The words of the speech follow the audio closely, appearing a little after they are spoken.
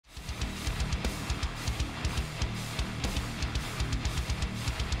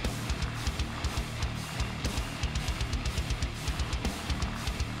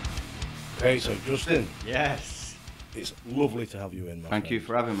Okay, so Justin. Yes. It's lovely to have you in. Thank you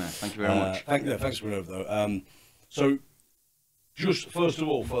for having me. Thank you very much. Thanks for coming over, though. So, just first of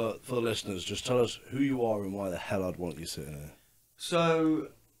all, for the listeners, just tell us who you are and why the hell I'd want you sitting here. So,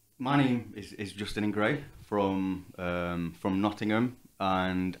 my name is Justin Ingrey from Nottingham,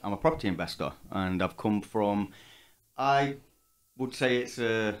 and I'm a property investor. And I've come from, I would say it's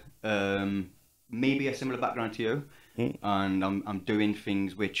maybe a similar background to you. And I'm doing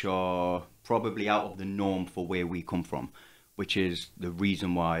things which are probably out of the norm for where we come from, which is the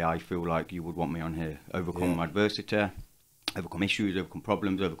reason why I feel like you would want me on here. Overcome adversity, overcome issues, overcome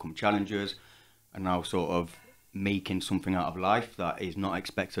problems, overcome challenges, and now sort of making something out of life that is not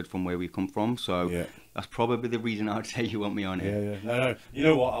expected from where we come from. So that's probably the reason I'd say you want me on here. No. You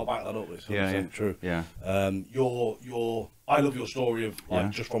know what? I'll back that up. It's 100% true. I love your story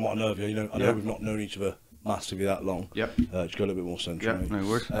of just from what I know of you. You know, I know we've not known each other massively that long. Yep. Just go a little bit more central. Yeah, no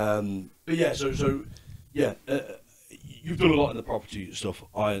worries. But yeah, you've done a lot in the property stuff,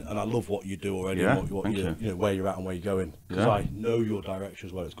 and I love what you do already. Yeah, and what you know, where you're at and where you're going. Because I know your direction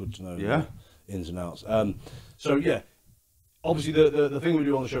as well. It's good to know the ins and outs. Obviously the thing we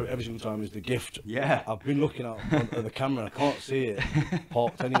do on the show every single time is the gift. Yeah. I've been looking at the camera and I can't see it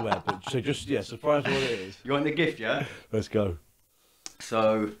parked anywhere. But so just surprise what it is. You want the gift, yeah? Let's go.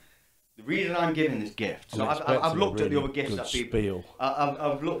 So. The reason I'm giving this gift, so I've looked at the other gifts that people,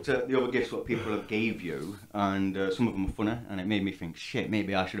 I've looked at the other gifts what people have gave you, and some of them are funny, and it made me think, shit,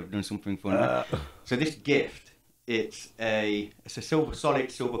 maybe I should have done something funny. So this gift, it's a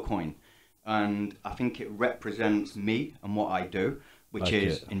solid silver coin, and I think it represents me and what I do, which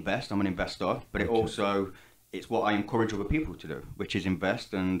is invest. I'm an investor, but it's what I encourage other people to do, which is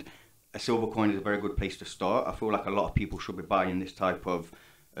invest. And a silver coin is a very good place to start. I feel like a lot of people should be buying this type of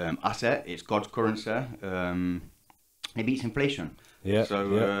asset. It's God's currency. It beats inflation. There's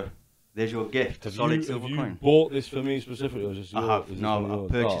your gift. Solid silver coin. Have you bought this for me specifically, or just I have. No, I've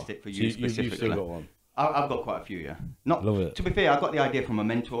purchased it for you specifically. You've still got one. I've got quite a few, yeah. Love it. To be fair, I got the idea from a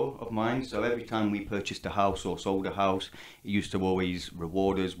mentor of mine. So every time we purchased a house or sold a house, he used to always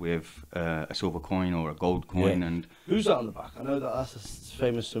reward us with a silver coin or a gold coin. And who's that on the back? I know that's a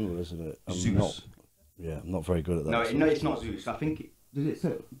famous symbol, isn't it? Zeus. I'm not very good at that. No, it's not Zeus. I think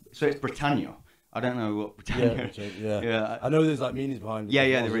so it's Britannia. I don't know what Britannia is. Yeah. I know there's like meanings behind it.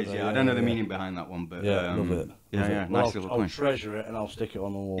 Yeah, there is. I don't know the meaning behind that one, but love it. Nice little coin. I'll treasure it and I'll stick it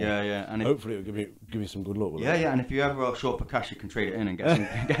on the wall. And hopefully it'll give me some good luck with it. And if you ever are short for cash, you can trade it in and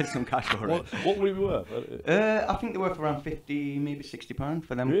get some cash for it. What will it be worth? I think they're worth around £50, maybe £60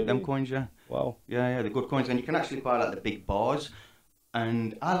 for them coins. Yeah. Wow. Yeah, they're good coins, and you can actually buy like the big bars.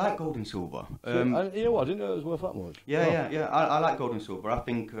 And I like gold and silver. You know what? I didn't know it was worth that much. I like gold and silver. I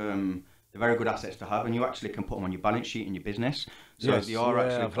think they're very good assets to have, and you actually can put them on your balance sheet in your business. So they are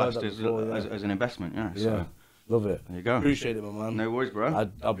actually classed as an investment. So. Love it. There you go. Appreciate it, my man. No worries, bro.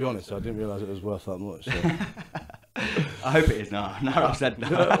 I'll be honest, I didn't realise it was worth that much. So. I hope it is now. Now I've said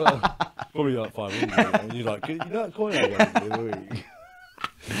that. Probably like 500. And you're like, you know that coin I got the other week?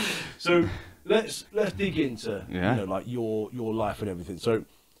 So let's dig into like your life and everything. So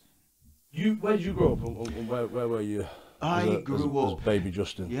where did you grow up and where were you? I grew up as baby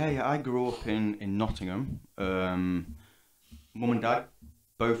Justin. I grew up in Nottingham. Mum and dad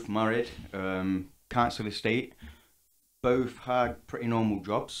both married. Council estate. Both had pretty normal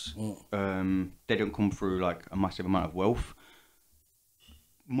jobs. They didn't come through like a massive amount of wealth.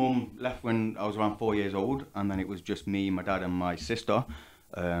 Mum left when I was around 4 years old, and then it was just me, my dad, and my sister.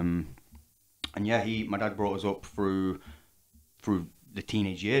 And my dad brought us up through the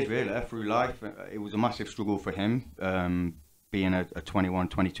teenage years, really, through life. It was a massive struggle for him, being a 21,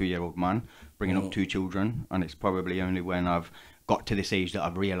 22-year-old man, bringing up two children. And it's probably only when I've got to this age that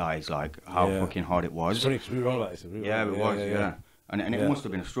I've realised like how fucking hard it was. It's funny 'cause we were on about this. And it must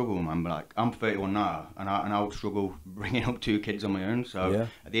have been a struggle, man. But like, I'm 31 now, and I would struggle bringing up two kids on my own. So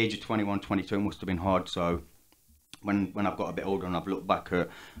at the age of 21, 22, it must have been hard. So when I've got a bit older and I've looked back at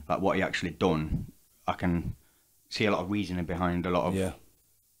like what he actually done, I can see a lot of reasoning behind a lot of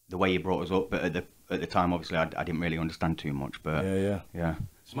the way he brought us up. But at the time, obviously, I didn't really understand too much. But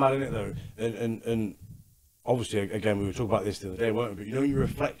it's mad, isn't it though? And obviously, again, we were talking about this the other day, weren't we? But you know, you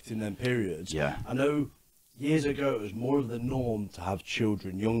reflect in them periods. I know years ago it was more of the norm to have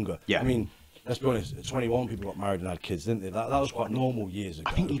children younger. I mean, let's be honest, at 21 people got married and had kids, didn't they? That was quite normal years ago.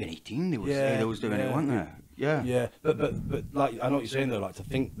 I think even 18 they was doing it, weren't they? But like, I know what you're saying though, like to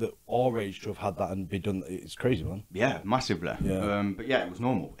think that our age to have had that and be done, it's crazy, man. Yeah, massively. But yeah, it was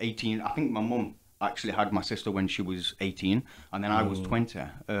normal. 18, I think my mum actually had my sister when she was 18, and then I was 20.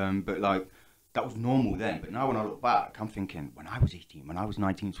 But like, that was normal then. But now when I look back, I'm thinking, when I was 18, when I was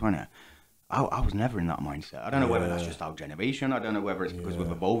 19, 20, I was never in that mindset. I don't know whether that's just our generation. I don't know whether it's because we've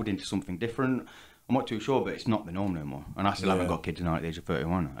evolved into something different. I'm not too sure, but it's not the norm no more. And I still haven't got kids now at the age of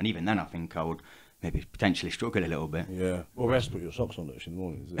 31. And even then, I think I would maybe potentially struggle a little bit. Yeah. Well, we have to put your socks on in the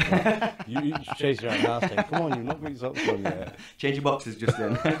morning. You chase around the house saying, come on, you've not got your socks on yet. Change your boxes just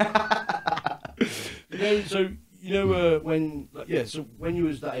then. So, when you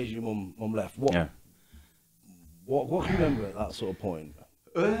was that age, your mum left, what can you remember at that sort of point?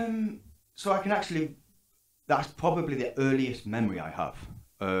 So I can actually, that's probably the earliest memory I have.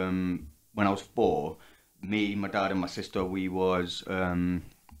 When I was 4, me, my dad and my sister, we was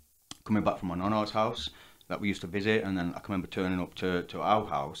coming back from my nonna's house that we used to visit, and then I can remember turning up to our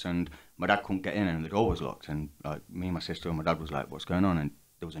house, and my dad couldn't get in and the door was locked, and like me and my sister and my dad was like, what's going on? And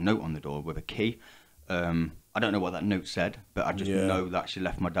there was a note on the door with a key. I don't know what that note said, but I just know that she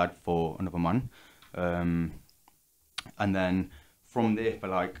left my dad for another man. And then from there, for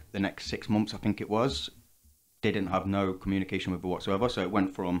like the next 6 months, I think it was, didn't have no communication with her whatsoever. So it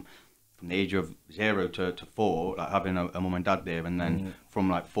went from the age of 0 to 4, like having a mum and dad there, and then from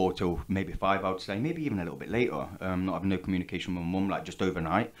like 4 till maybe 5, I would say, maybe even a little bit later, not having no communication with my mum, like just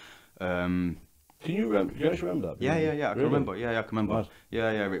overnight. Can you remember? You actually remember that? Yeah. I can remember. Yeah, I can remember. Nice.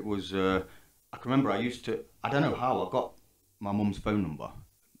 Yeah. It was. I can remember. I don't know how I got my mum's phone number,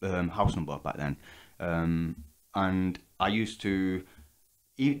 house number back then, and I used to.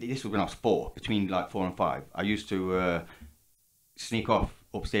 This was when I was 4, between like 4 and 5. I used to sneak off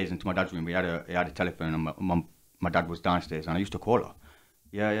upstairs into my dad's room. He had a telephone, and my dad was downstairs, and I used to call her.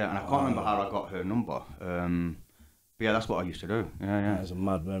 Yeah, and I can't remember how I got her number. But yeah, that's what I used to do. Yeah. That's a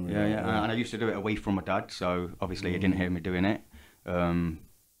mad memory. Yeah. And I used to do it away from my dad, so obviously he didn't hear me doing it.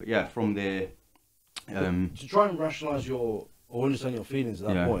 But yeah, from there. To try and rationalise or understand your feelings at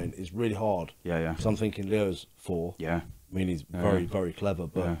that point is really hard. Yeah. Because I'm thinking Leo's 4. Yeah. I mean, he's very, very clever,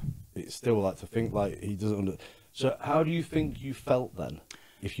 but it's still like to think like he doesn't So how do you think you felt then,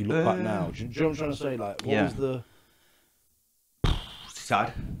 if you look back now? Do you know what I'm trying to say? Like, what was the...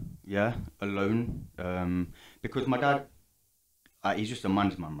 Sad, alone. Because my dad, he's just a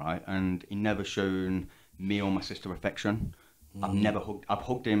man's man, right? And he never shown me or my sister affection. I've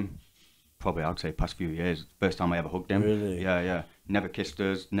hugged him, probably I'd say past few years. First time I ever hugged him. Really? Yeah. Never kissed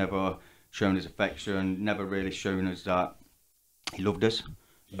us, never shown his affection, never really shown us that he loved us.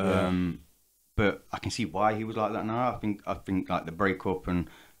 But I can see why he was like that now. I think like the breakup and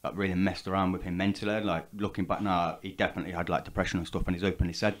that really messed around with him mentally. Like looking back now, he definitely had like depression and stuff, and he's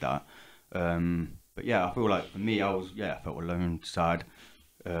openly said that. But yeah, I feel like for me, I felt alone, sad.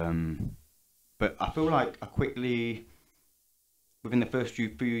 But I feel like I quickly, within the first few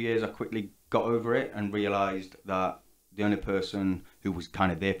years, I quickly got over it and realised that the only person who was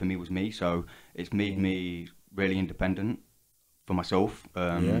kind of there for me was me. So it's made me really independent for myself.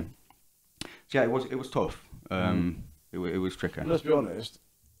 So yeah, it was tough. It was tricky. Let's be honest.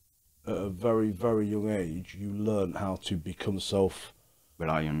 At a very, very young age, you learn how to become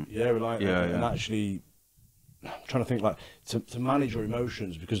reliant. Reliant. And actually, I'm trying to think like to manage your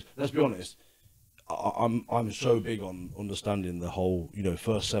emotions, because let's be honest, I'm so big on understanding the whole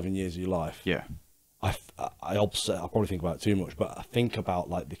first 7 years of your life. Yeah. I probably think about it too much, but I think about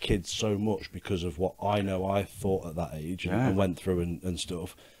like the kids so much because of what I know I thought at that age and went through and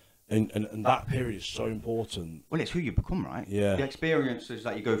stuff. And that period is so important. Well, it's who you become, right? Yeah. The experiences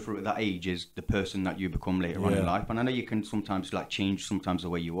that you go through at that age is the person that you become later on in life. And I know you can sometimes like change sometimes the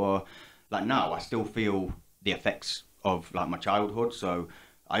way you are. Like now, I still feel the effects of like my childhood. So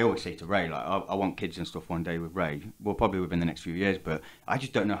I always say to Ray, like I want kids and stuff one day with Ray. Well, probably within the next few years. But I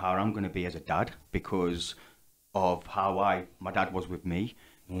just don't know how I'm going to be as a dad because of how my dad was with me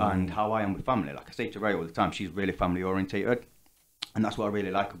and how I am with family. Like I say to Ray all the time, she's really family orientated. And that's what I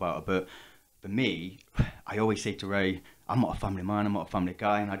really like about her. But for me, I always say to Ray, I'm not a family man, I'm not a family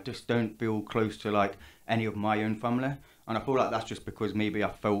guy, and I just don't feel close to like any of my own family. And I feel like that's just because maybe I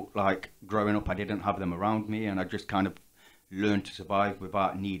felt like growing up I didn't have them around me, and I just kind of learned to survive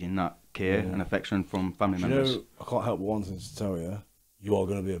without needing that care and affection from family members. I can't help but one thing to tell you, you are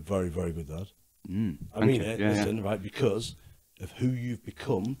going to be a very, very good dad. I mean it, listen, right, because of who you've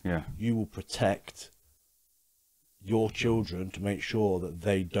become, you will protect your children to make sure that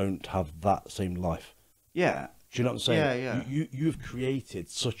they don't have that same life. Yeah. Do you know what I'm saying? You've created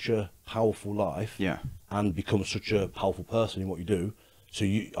such a powerful life and become such a powerful person in what you do. So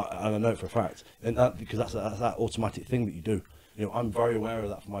and I know it for a fact, and because that's that automatic thing that you do. I'm very aware of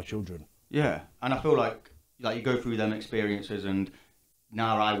that for my children. Yeah, and I feel like you go through them experiences, and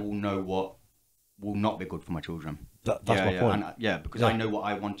now I will know what will not be good for my children. That's my point. And, because I know what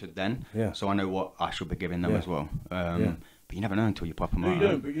I wanted then, so I know what I should be giving them as well. But But you never know until you pop them out. No, you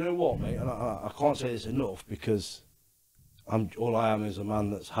don't. But you know what, mate? And I can't say this enough, because all I am is a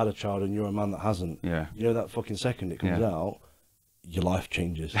man that's had a child, and you're a man that hasn't. Yeah. You know, that fucking second it comes out, your life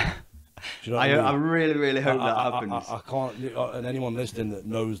changes. Do you know what I mean? I really, really hope that happens. I can't, and anyone listening that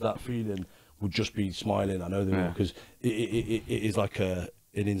knows that feeling would just be smiling. I know they will, because it is like an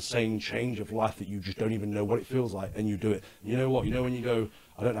insane change of life that you just don't even know what it feels like, and you do it. You know what? You know when you go,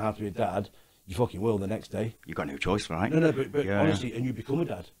 I don't know how to be a dad, you fucking will the next day. You've got no choice, right? No, but honestly, and you become a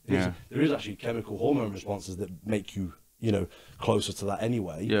dad. There is actually chemical hormone responses that make you, you know, closer to that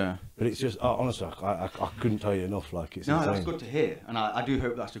anyway. Yeah. But it's just, honestly, I couldn't tell you enough. Like, it's insane. That's good to hear, and I do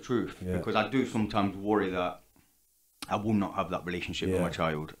hope that's the truth, because I do sometimes worry that I will not have that relationship with my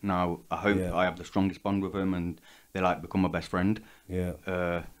child. Now, I hope I have the strongest bond with him, and they like become my best friend.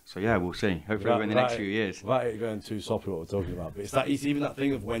 Yeah. So yeah, we'll see. Hopefully in the next few years. Without it going too soppy what we're talking about, but it's even that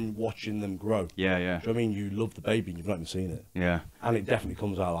thing of when watching them grow. Yeah. Do you know what I mean? You love the baby and you've not even seen it. Yeah. And it definitely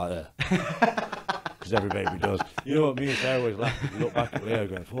comes out like that. Because every baby does. You know what, me and Sarah always laugh. We look back at Leo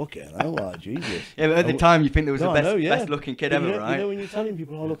going, fuck it, oh like Jesus. Yeah, but at the time you think there was the best looking kid ever, right? You know when you're telling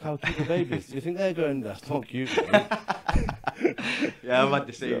people, oh look how cute the baby is, do you think they're going, that's not cute, Yeah, I've had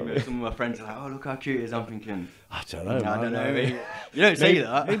the same. Some of my friends are like, oh look how cute it is. I'm thinking, I don't know. I don't know. Maybe, you don't say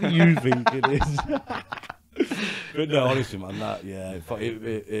that. Maybe you think it is. But no, honestly, man, that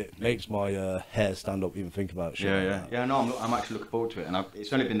it makes my hair stand up even think about shit. Yeah. No, I'm actually looking forward to it, and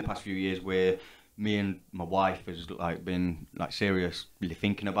it's only been the past few years where me and my wife has been seriously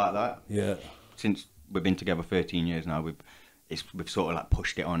thinking about that. Yeah. Since we've been together 13 years now, we've sort of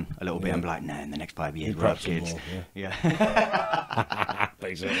pushed it on a little bit and be like, nah, in the next 5 years we'll have kids. More, yeah.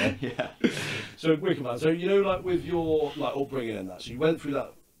 Basically. Yeah. So wicked, man. So you know, with your upbringing and that, so you went through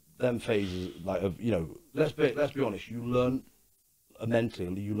them phases of, you know, let's be honest, you learned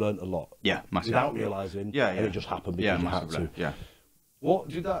mentally, you learned a lot. Yeah, massively. Without realising. Yeah. And it just happened because you had to. Yeah.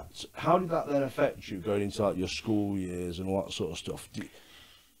 How did that then affect you going into your school years and all that sort of stuff?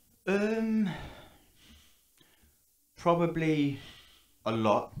 Probably a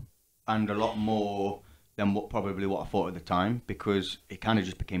lot, and a lot more than what I thought at the time, because it kind of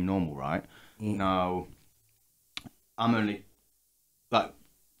just became normal, right? Now, I'm only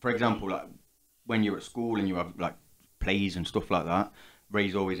for example, when you're at school and you have plays and stuff like that,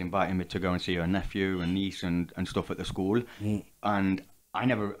 Ray's always inviting me to go and see her nephew and niece and stuff at the school, and I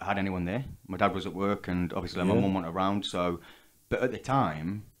never had anyone there. My dad was at work, and obviously my mum wasn't around. So, but at the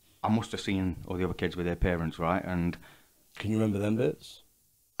time, I must have seen all the other kids with their parents, right? And can you remember them bits?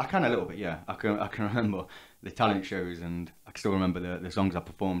 I can a little bit, yeah. I can remember the talent shows, and I can still remember the songs I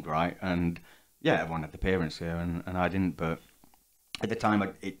performed, right? And yeah, everyone had the parents there, and I didn't. But at the time,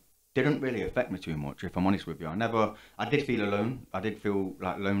 it didn't really affect me too much, if I'm honest with you. I did feel alone. I did feel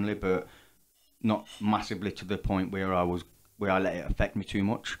lonely, but not massively to the point where I let it affect me too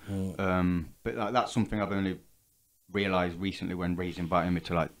much. But that's something I've only realised recently when Ray's inviting me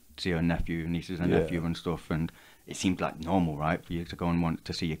to see her nephew, nieces and nephew and stuff, and it seemed normal, right, for you to go and want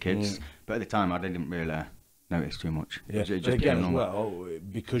to see your kids. But at the time, I didn't really notice too much. Yeah. It just again, as well,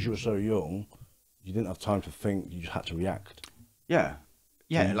 because you were so young, you didn't have time to think. You just had to react. Yeah.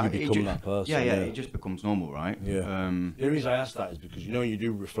 Yeah, you become that person. Yeah, it just becomes normal, right? Yeah. The reason I ask that is because, you know, when you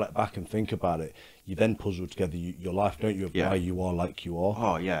do reflect back and think about it, you then puzzle together your life, don't you, of why you are like you are.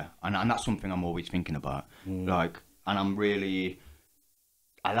 Oh, yeah. And that's something I'm always thinking about. And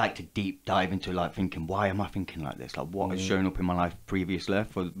I like to deep dive into thinking, why am I thinking like this? What has shown up in my life previously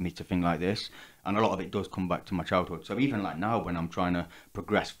for me to think like this? And a lot of it does come back to my childhood. So even now, when I'm trying to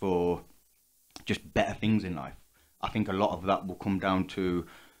progress for just better things in life, I think a lot of that will come down to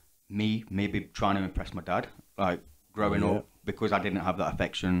me maybe trying to impress my dad, growing up, because I didn't have that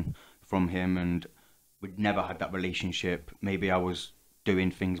affection from him, and we'd never had that relationship. Maybe I was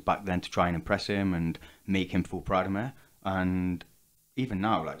doing things back then to try and impress him and make him feel proud of me. And even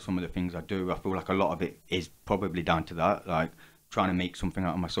now, some of the things I do, I feel a lot of it is probably down to that, trying to make something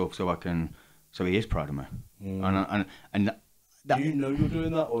out of myself so he is proud of me. And do you know you're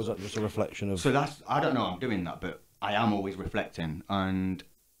doing that, or is that just a reflection of? So I don't know I'm doing that, but I am always reflecting, and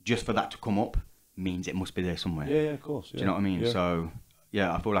just for that to come up means it must be there somewhere. Yeah, of course. Do you know what I mean? Yeah. So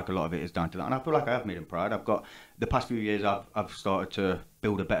yeah, I feel a lot of it is down to that, and I feel I have made him proud. I've got the past few years, I've started to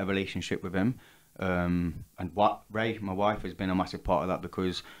build a better relationship with him, and Ray, my wife, has been a massive part of that,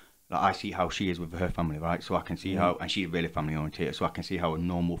 because I see how she is with her family, right? So I can see how, and she's really family oriented, so I can see how a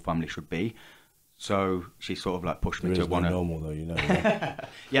normal family should be. So she sort of pushed me to want to. Normal though, you know.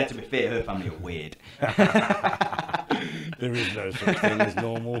 Yeah, to be fair, her family are weird. There is no such thing as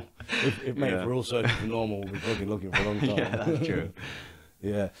normal. If we're all searching for normal, we've been looking for a long time. Yeah, that's true.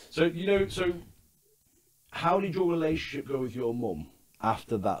 Yeah. So you know, how did your relationship go with your mum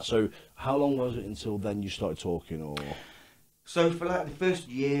after that? So how long was it until then you started talking, or? So for like the first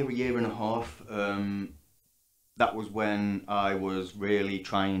year, a year and a half, that was when I was really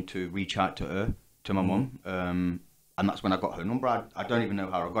trying to reach out to her, to my mum, and that's when I got her number. I don't even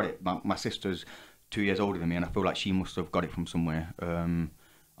know how I got it. My sister's 2 years older than me, and I feel like she must have got it from somewhere, and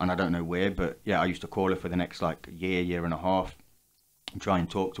I don't know where, but yeah, I used to call her for the next like year and a half, and try and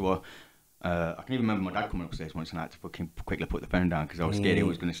talk to her. I can even remember my dad coming upstairs once and I had to fucking quickly put the phone down because I was scared he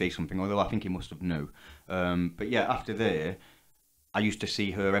was going to say something, although I think he must have knew. But yeah, after there, I used to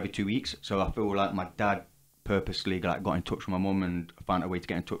see her every 2 weeks, so I feel like my dad purposely like got in touch with my mum and found a way to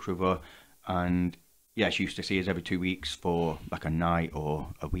get in touch with her, and yeah, she used to see us every 2 weeks for like a night or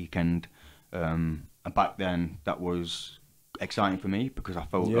a weekend, and back then that was exciting for me because I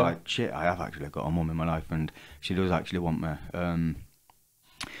felt like, shit, I have actually got a mum in my life and she does actually want me.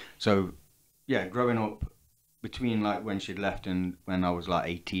 So yeah, growing up between like when she'd left and when I was like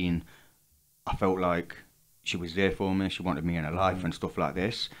 18, I felt like she was there for me, she wanted me in her life and stuff like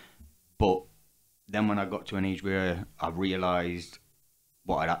this. But then when I got to an age where I realised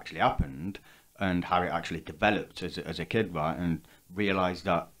what had actually happened and how it actually developed as a kid, right, and realised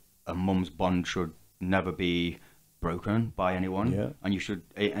that a mum's bond should never be broken by anyone, and you should,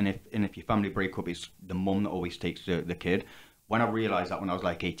 and if your family break up, it's the mum that always takes the kid. When I realised that when I was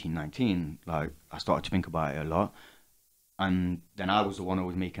like 18, 19, like I started to think about it a lot, and then I was the one who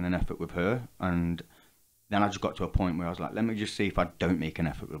was making an effort with her, and then I just got to a point where I was like, let me just see if I don't make an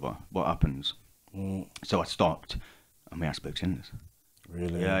effort with her, what happens. So I stopped, and we had spoke since.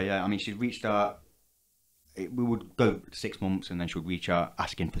 Really? Yeah. I mean, she'd reached out. We would go 6 months, and then she would reach out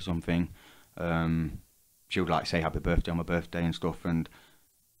asking for something. She would like say happy birthday on my birthday and stuff, and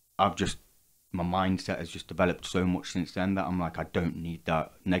my mindset has just developed so much since then that I'm like, I don't need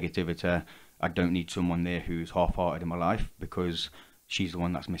that negativity. I don't need someone there who's half-hearted in my life because she's the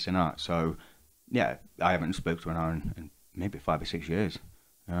one that's missing out. So yeah, I haven't spoken to her now in maybe 5 or 6 years.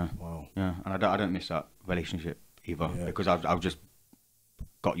 Yeah. Wow. Yeah, and I don't miss that relationship either because I've just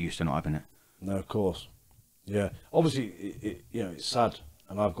got used to not having it. No, of course. Yeah. Obviously, it's sad,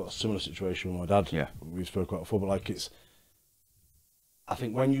 and I've got a similar situation with my dad. Yeah. We've spoken about before, but like I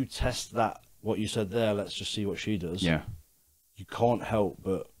think when you test that, what you said there, let's just see what she does. Yeah. You can't help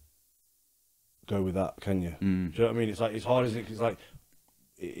but go with that, can you? Do you know what I mean? It's like, it's hard, isn't it? It's like,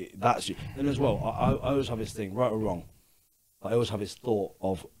 that's you. And as well, I always have this thing, right or wrong, I always have this thought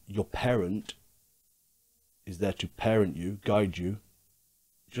of your parent is there to parent you, guide you.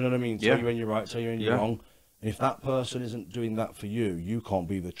 Do you know what I mean? Tell you when you're right, tell you when you're wrong. And if that person isn't doing that for you, you can't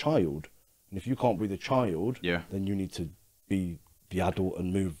be the child. And if you can't be the child, then you need to be the adult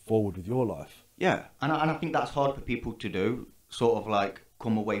and move forward with your life. Yeah, and I think that's hard for people to do, sort of like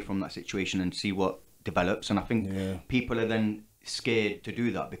come away from that situation and see what develops. And I think people are then scared to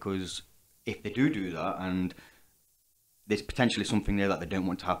do that because if they do that and there's potentially something there that they don't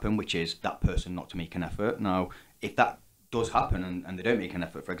want to happen, which is that person not to make an effort. Now, if that does happen and they don't make an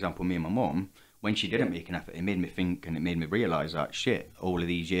effort, for example, me and my mum, when she didn't make an effort, it made me think and it made me realise that, shit, all of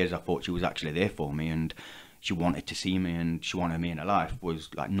these years I thought she was actually there for me and she wanted to see me and she wanted me in her life was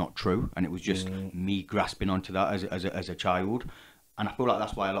like not true. And it was just me grasping onto that as a child. And I feel like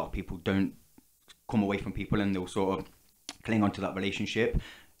that's why a lot of people don't come away from people and they'll sort of cling onto that relationship,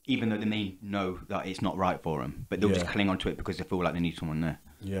 even though they may know that it's not right for them, but they'll just cling onto it because they feel like they need someone there.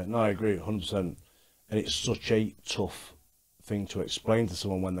 Yeah, no, I agree 100%. And it's such a tough thing to explain to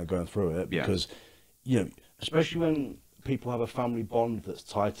someone when they're going through it because, especially when people have a family bond that's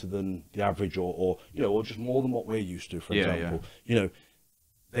tighter than the average or just more than what we're used to, for example,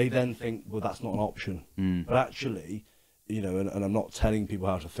 they then think, well, that's not an option. But actually, and I'm not telling people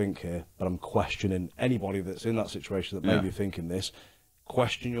how to think here, but I'm questioning anybody that's in that situation that may be thinking this.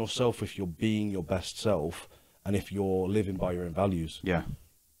 Question yourself if you're being your best self and if you're living by your own values. Yeah.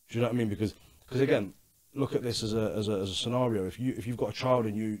 Do you know what I mean? Because again, look at this as a scenario. If you've got a child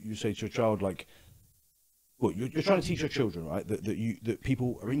and you say to your child, like, well, you're trying to teach your children, right, that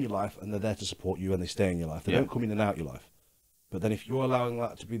people are in your life and they're there to support you and they stay in your life. They don't come in and out your life. But then if you're allowing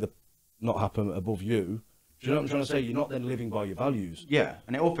that to be not happen above you, do you know what I'm trying to say? You're not then living by your values. Yeah,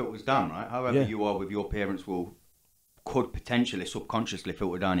 and it all filters down, right? However you are with your parents could potentially subconsciously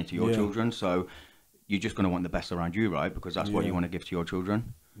filter down into your children. So you're just going to want the best around you, right? Because that's what you want to give to your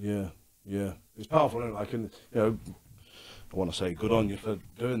children. Yeah. It's powerful, isn't it? I can, I want to say good on you for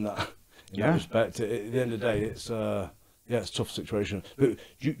doing that. In that respect, at the end of the day, it's it's a tough situation. But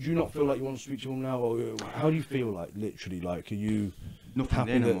do you not feel like you want to speak to them now, or how do you feel like literally? Like, are you nothing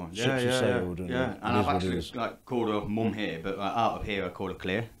happy there that anymore? ships have sailed? And I've actually like called her mum here, but out of here I call her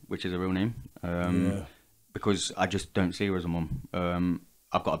Claire, which is her real name. because I just don't see her as a mum.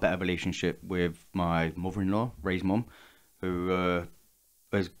 I've got a better relationship with my mother-in-law, Ray's mum, who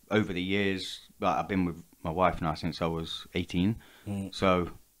has, over the years, I've been with my wife now since I was 18. So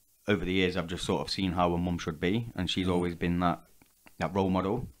over the years, I've just sort of seen how a mum should be, and she's always been that role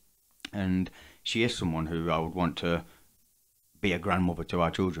model. And she is someone who I would want to be a grandmother to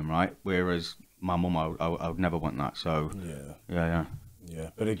our children, right? Whereas my mum, I would never want that. So yeah.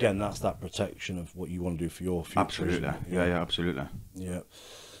 But again, that's that protection of what you want to do for your future. Absolutely. Yeah, absolutely. Yeah.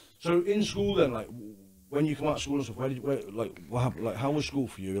 So in school then, like when you come out of school and stuff, what happened? Like, how was school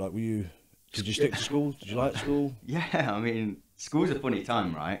for you? Like, did you stick to school? Did you like school? Yeah, I mean, school's a funny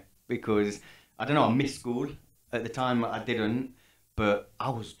time, right? Because I don't know, I missed school at the time. I didn't, but I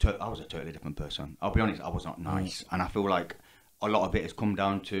was a totally different person. I'll be honest, I was not nice, and I feel like a lot of it has come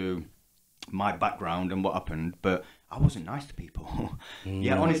down to my background and what happened. But I wasn't nice to people.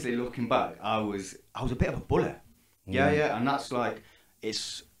 Yeah, honestly, looking back, I was a bit of a bully. Yeah, and that's like,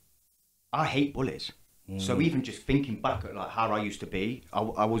 I hate bullies. So even just thinking back at like how I used to be,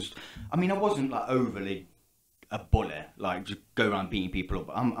 I wasn't like overly a bully, like just go around beating people up.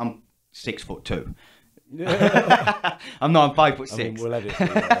 I'm 6'2". I'm 5'6". I mean, we'll edit.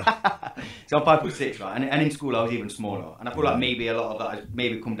 So I'm 5'6", right? And in school I was even smaller. And I feel like maybe a lot of that has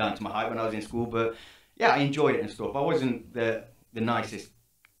maybe come down to my height when I was in school. But yeah, I enjoyed it and stuff. I wasn't the nicest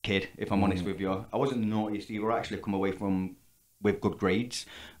kid, if I'm honest with you. I wasn't the naughtiest either. I actually come away with good grades.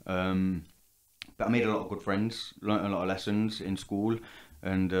 But I made a lot of good friends, learnt a lot of lessons in school,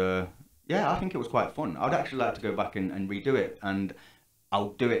 and yeah, I think it was quite fun. I'd actually like to go back and redo it, and I'll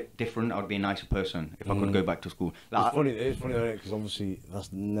do it different. I'd be a nicer person if I could go back to school. Like, it's funny though, because obviously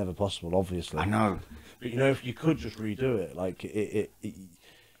that's never possible, obviously. I know. But you know, if you could just redo it, like you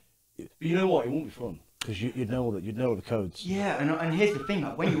know what, it won't be fun. Because you'd know the codes. Yeah, and here's the thing,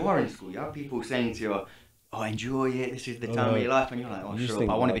 like when you are in school, you have people saying to you, oh, enjoy it, this is the time of your life, and you're like, oh, shut up,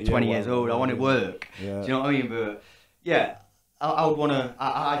 I want to be 20 years old, I want to work. Yeah. Do you know what I mean? But yeah, I would want to,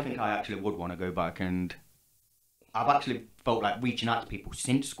 I think I actually would want to go back, and I've actually felt like reaching out to people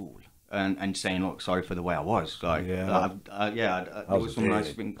since school and saying, look, sorry for the way I was. Like, there was some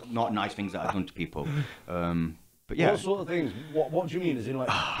not nice things that I've done to people. But yeah. What sort of things? What do you mean? Is in like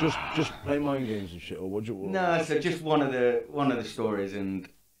just play mind games and shit, or what? No, so just one of the stories, and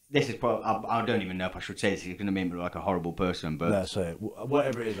this is probably, I don't even know if I should say this. It's going to make me look like a horrible person, but no, say it.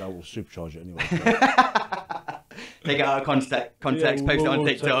 Whatever it is, I will supercharge it anyway. Take it out of context, post it on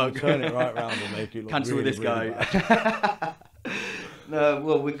TikTok. Turn it right around and make it look cancel really, this guy. No,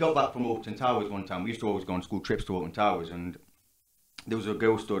 well, we got back from Alton Towers one time. We used to always go on school trips to Alton Towers, and there was a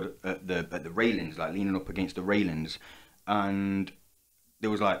girl stood at the railings, like leaning up against the railings, and there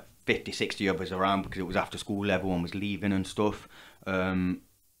was like 50, 60 of us around because it was after school, everyone was leaving and stuff.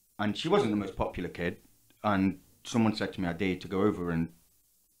 And she wasn't the most popular kid, and someone said to me, I dared to go over and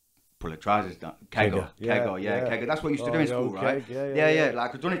pull her trousers down. Kegger. That's what I used to do in school, right? Yeah.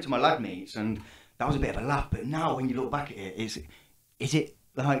 Like, I've done it to my lad mates, and that was a bit of a laugh. But now, when you look back at it, is it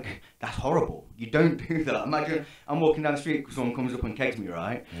like, that's horrible? You don't do that. Imagine I'm walking down the street because someone comes up and kegs me,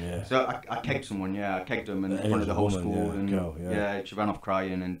 right? Yeah. So I kegged someone, I kegged them in front of the whole school, and she ran off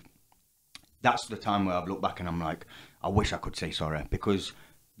crying, and that's the time where I've looked back and I'm like, I wish I could say sorry, because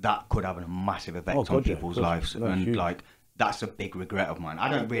that could have a massive effect on people's lives, and huge. Like, that's a big regret of mine. I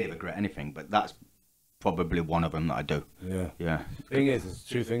don't really regret anything, but that's probably one of them that I do. Yeah. The thing is, there's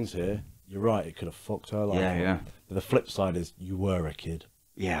two things here. You're right, it could have fucked her life. Yeah. But the flip side is, you were a kid.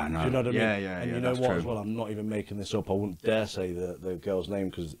 Yeah, I know. Do you know what I mean? Yeah. And you know what, as well, I'm not even making this up. I wouldn't dare say the girl's name,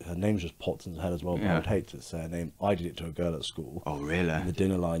 because her name's just popped into her head as well. But I would hate to say her name. I did it to a girl at school. Oh, really? In the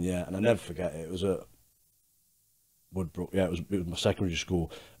dinner line, yeah. And I never forget it. It was at Woodbrook. Yeah, it was my secondary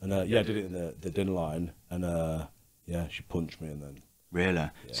school. And I did it in the dinner line. And she punched me, and then. Really? Yeah.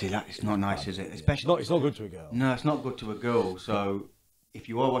 See, that it's not nice, is it? Especially it's not good to a girl. No, it's not good to a girl. So if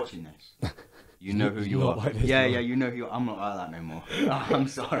you are watching this, you know who you are. Like this, you know who you are. I'm not like that no more. I'm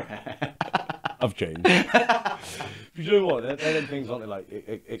sorry. I've changed. But you know what? They're things, aren't they? Like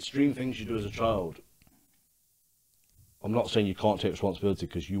extreme things you do as a child. I'm not saying you can't take responsibility,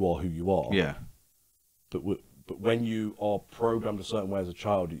 because you are who you are. Yeah. But when you are programmed a certain way as a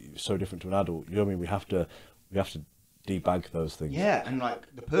child, it's so different to an adult. You know what I mean? We have to debug those things. Yeah, and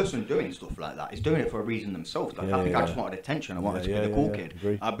like the person doing stuff like that is doing it for a reason themselves. Like, I think I just wanted attention. I wanted to be the cool kid,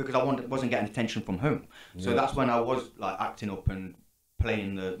 because I wasn't getting attention from home. So that's when I was like acting up and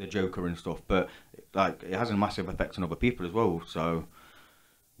playing the Joker and stuff. But like, it has a massive effect on other people as well. So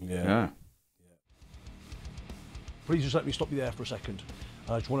yeah. Please just let me stop you there for a second.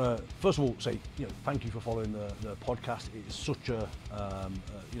 I just want to first of all say, thank you for following the podcast. It's such a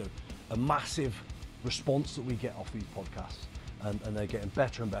massive response that we get off these podcasts, and they're getting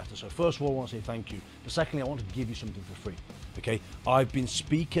better and better. So first of all, I want to say thank you. But secondly, I want to give you something for free. Okay, I've been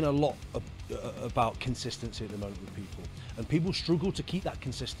speaking a lot about consistency at the moment with people, and people struggle to keep that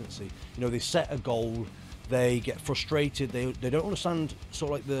consistency. You know, they set a goal, they get frustrated, they don't understand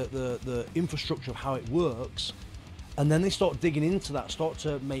sort of like the infrastructure of how it works, and then they start digging into that, start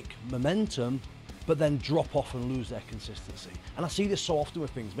to make momentum, but then drop off and lose their consistency. And I see this so often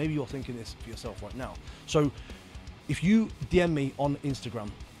with things. Maybe you're thinking this for yourself right now. So if you DM me on Instagram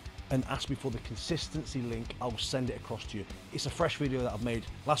and ask me for the consistency link, I'll send it across to you. It's a fresh video that I've made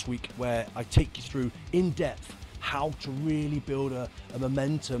last week where I take you through in depth how to really build a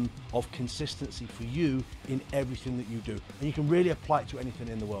momentum of consistency for you in everything that you do. And you can really apply it to anything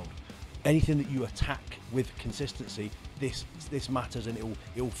in the world. Anything that you attack with consistency, this matters, and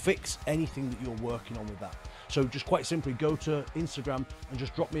it'll fix anything that you're working on with that. So just quite simply go to Instagram and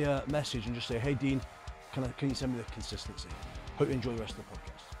just drop me a message and just say, hey Dean, can you send me the consistency? Hope you enjoy the rest of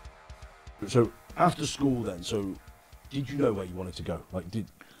the podcast. So after school then, so did you know where you wanted to go? Like,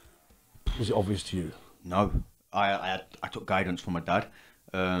 was it obvious to you? No, I took guidance from my dad.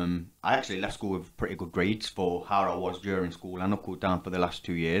 I actually left school with pretty good grades for how I was during school. I knuckled down for the last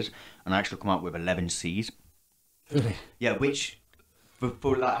 2 years, and I actually come out with 11 C's. Really? Yeah, which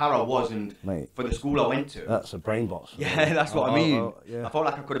for like how I was and Mate, for the school I went to. That's a brain box. Yeah, that's what I mean. Yeah. I felt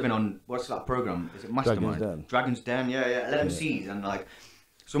like I could have been on, what's that program? Is it Mastermind? Dragon's Den. Yeah, 11 C's, and like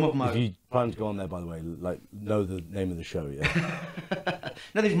some of my. If you plan to go on there, by the way, like know the name of the show, yeah.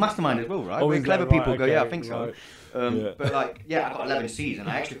 No, there's Mastermind as well, right? Oh, where clever people go, okay, yeah, I think so. Yeah. But like, yeah, I got 11 C's, and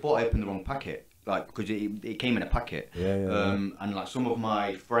I actually thought I opened the wrong packet, like because it came in a packet. Yeah. And like some of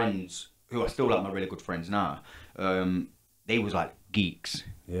my friends, who are still like my really good friends now, they was like geeks.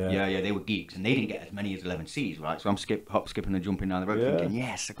 Yeah, they were geeks, and they didn't get as many as 11 C's, right? So I'm skipping and jumping down the road, thinking,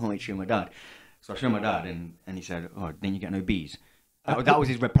 yes, I can't wait to show my dad. So I showed my dad, and he said, oh, didn't you get no B's? That was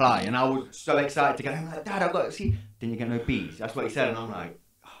his reply, and I was so excited to get home. Like, Dad, I've got to see. Didn't you get no B's? That's what he said, and I'm like,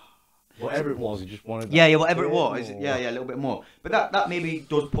 whatever it was, he just wanted. Yeah, whatever it was. Yeah, a little bit more. But that maybe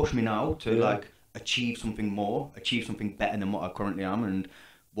does push me now to like achieve something more, achieve something better than what I currently am, and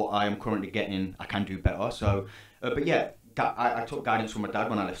what I am currently getting, I can do better. So, but yeah, I took guidance from my dad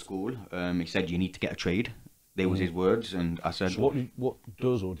when I left school. He said you need to get a trade. They was his words, and I said. So what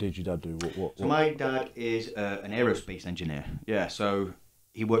does or did your dad do? What? So my dad is an aerospace engineer. Yeah, so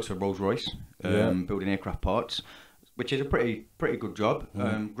he works for Rolls-Royce, building aircraft parts, which is a pretty good job.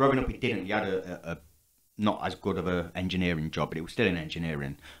 Growing up, he didn't. He had a not as good of a engineering job, but it was still in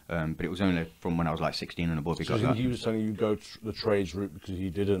engineering. But it was only from when I was like 16 and above. So he was telling you go the trades route because he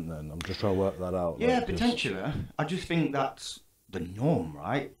didn't. Then I'm just trying to work that out. Yeah, like, potentially. I just think that's the norm,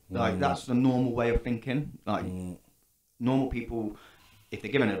 right? Like that's the normal way of thinking. Like normal people, if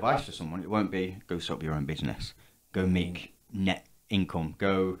they're giving advice to someone, it won't be go set up your own business, go make net income,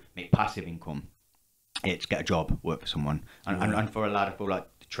 go make passive income. It's get a job, work for someone. And for a lad, I feel like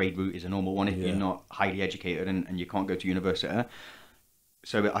the trade route is a normal one if you're not highly educated and you can't go to university.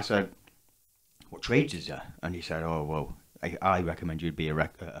 So I said, what trades is there? And he said, oh, well, I recommend you'd be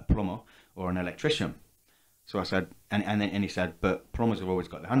a plumber or an electrician. So I said, and he said, but plumbers have always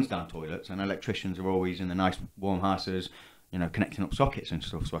got their hands down toilets, and electricians are always in the nice warm houses, you know, connecting up sockets and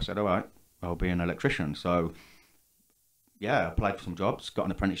stuff. So I said, all right, I'll be an electrician. So yeah, I applied for some jobs, got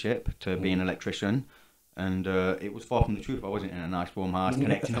an apprenticeship to be an electrician, and it was far from the truth. I wasn't in a nice warm house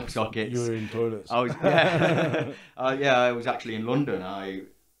connecting up sockets. You were in toilets. I was, I was actually in London. I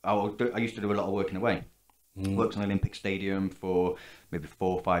used to do a lot of working away. Worked on Olympic Stadium for maybe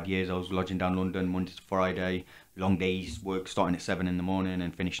 4 or 5 years. I was lodging down London Monday to Friday, long days, work starting at 7 in the morning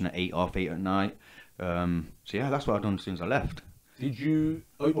and finishing at 8, half 8 at night. So yeah, that's what I've done since I left. Did you?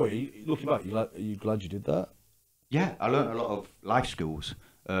 Oh, wait, looking back, are you glad you did that? Yeah, I learned a lot of life skills,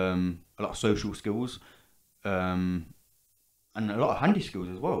 a lot of social skills, and a lot of handy skills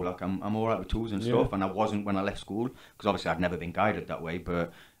as well. Like I'm all right with tools and stuff, and I wasn't when I left school because obviously I'd never been guided that way.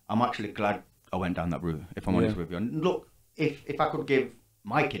 But I'm actually glad I went down that route, if I'm honest with you. And look, if I could give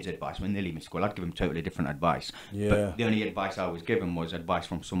my kids advice when they leave school, I'd give them totally different advice. Yeah. But the only advice I was given was advice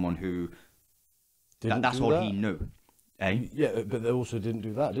from someone who that's all he knew. Eh? Yeah, but they also didn't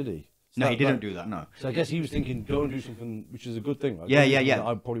do that, did he? So no, he didn't do that, no. So I guess he was thinking, go and do something, which is a good thing. Right? Yeah.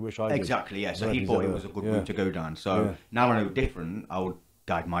 I probably wish I did. Exactly, yeah. So he thought it was a good route to go down. So now I know different, I would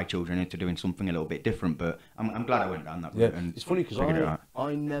guide my children into doing something a little bit different. But I'm glad I went down that route. And it's funny because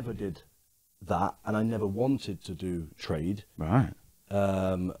I never did that, and I never wanted to do trade. Right.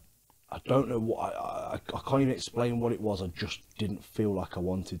 I don't know what I can't even explain what it was. I just didn't feel like I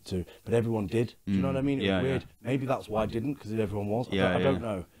wanted to, but everyone did. Do you know what I mean? It was weird. Maybe that's why I didn't, because everyone was. I don't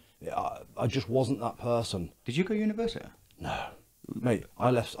know. I just wasn't that person. Did you go to university? No, mate.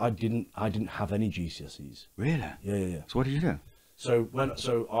 I left. I didn't have any GCSEs. Really? Yeah. So what did you do? So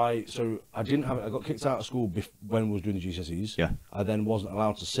I didn't have it. I got kicked out of school when we was doing the GCSEs. Yeah. I then wasn't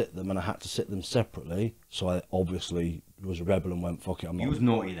allowed to sit them, and I had to sit them separately. So I obviously was a rebel and went, fuck it. You was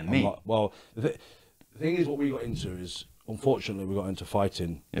naughtier than me. Well, the thing is, what we got into is, unfortunately, we got into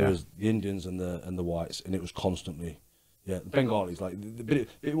fighting. Yeah. There was the Indians and the whites, and it was constantly, the Bengalis. Like, but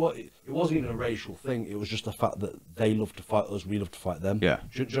it wasn't even a racial thing. It was just the fact that they loved to fight us, we loved to fight them. Yeah.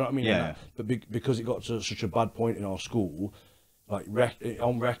 Do you know what I mean? Yeah. But because it got to such a bad point in our school, like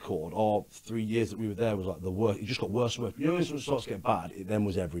on record, our 3 years that we were there was like the worst. It just got worse and worse. You know, when it starts to get bad, it then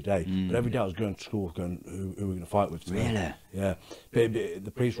was every day. But every day I was going to school, going, who are we going to fight with today? Really? Yeah. But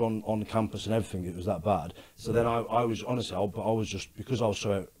the police were on the campus and everything. It was that bad. So then I was, honestly, I was just, because I was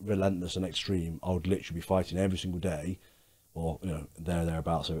so relentless and extreme, I would literally be fighting every single day, or, you know,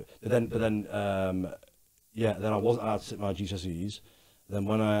 thereabouts. So, then I wasn't allowed to sit my GCSEs. Then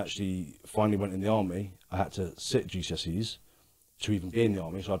when I actually finally went in the army, I had to sit GCSEs to even be in the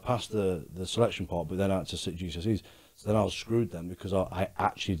army. So I'd passed the selection part, but then I had to sit GCSEs. So then I was screwed then, because I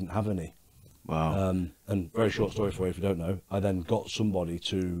actually didn't have any. Wow. And very short story for you if you don't know, I then got somebody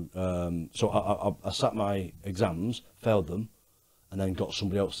to, so I sat my exams, failed them, and then got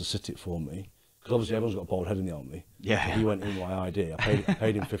somebody else to sit it for me. Because obviously everyone's got a bald head in the army. Yeah. So he went in my ID. I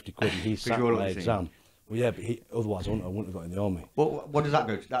paid him 50 quid and he sat my exam. Well, yeah, but otherwise I wouldn't have got in the army. Well, what does that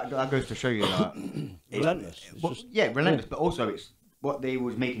go to? That goes to show you that relentless. Relentless. But also, it's what they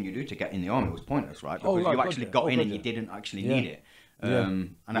was making you do to get in the army was pointless, right? Because you actually got in and you didn't actually need it.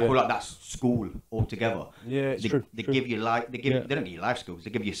 And I feel like that's school altogether. Yeah, it's true. They true. give you they don't give you life skills.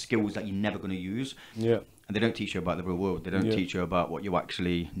 They give you skills that you're never going to use. Yeah. And they don't teach you about the real world. They don't teach you about what you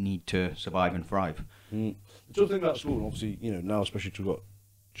actually need to survive and thrive. The other thing about school, obviously, you know, now especially we've got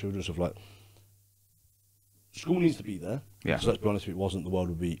children and stuff like. School needs to be there. Yeah. So let's be honest, if it wasn't, the world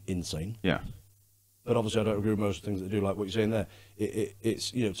would be insane. Yeah. But obviously, I don't agree with most of the things that they do. Like what you're saying there,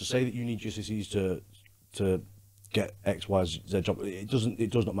 it's, you know, to say that you need GCSEs to get X, Y, Z job, it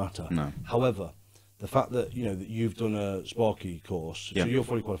does not matter. No. However, the fact that, you know, that you've done a Sparky course, so you're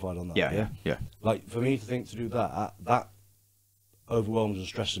fully qualified on that. Yeah. Like for me to do that overwhelms and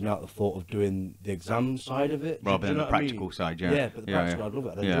stresses me out, the thought of doing the exam side of it. Rather than the practical side, yeah. Yeah, but the practical, I'd love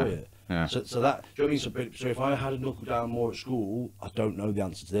it. I'd enjoy it. Yeah. So that, do you know what I mean? So if I had a knuckle down more at school, I don't know the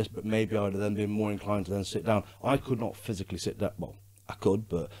answer to this, but maybe I would have then been more inclined to then sit down. I could not physically sit down. Well, I could,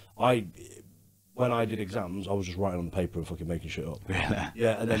 but when I did exams, I was just writing on the paper and fucking making shit up. Really?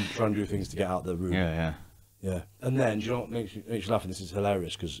 Yeah, and then trying to do things to get out of the room. Yeah. And then, do you know what makes you laugh? And this is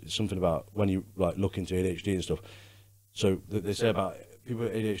hilarious, because it's something about when you like look into ADHD and stuff. So they say about people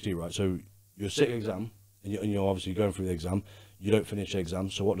with ADHD, right? So you're sitting exam, and you're obviously going through the exam. You don't finish the exam,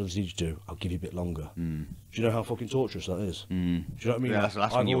 so what does the teacher do? I'll give you a bit longer. Do you know how fucking torturous that is? Do you know what I mean? Yeah, that's the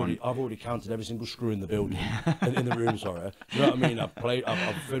last thing you want. I've already counted every single screw in the building, in the room, sorry. Do you know what I mean?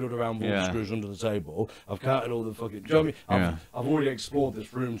 I've fiddled around with all the screws under the table. I've counted all the fucking, do you know what I mean? I've already explored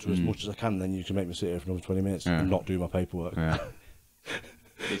this room to as much as I can, then you can make me sit here for another 20 minutes and not do my paperwork. Yeah.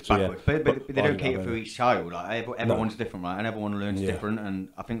 It's backwards. But they don't cater for each child. Like everyone's different, right? And everyone learns different. And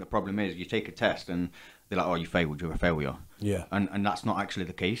I think the problem is you take a test and they're like, "Oh, you failed. You're a failure." Yeah. And that's not actually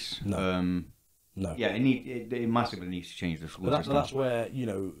the case. No. No. Yeah, it massively needs to change the school system. That's where, you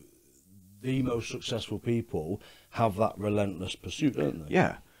know, the most successful people have that relentless pursuit, don't they?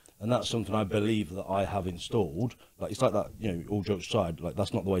 Yeah. And that's something I believe that I have installed. Like, it's like that, you know, all jokes aside, like,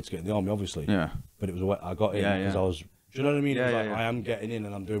 that's not the way to get in the army, obviously. Yeah. But it was a way I got in because I was, do you know what I mean? I am getting in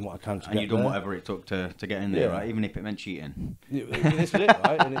and I'm doing what I can to get And you've done there. whatever it took to get in there, right? Even if it meant cheating. This is it,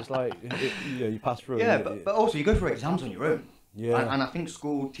 right? And it's like, you know, you pass through. Yeah, but also you go through exams on your own. Yeah. And I think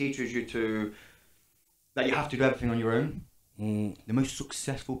school teaches you that you have to do everything on your own. The most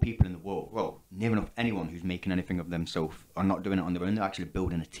successful people in the world, well, near enough anyone who's making anything of themselves are not doing it on their own. They're actually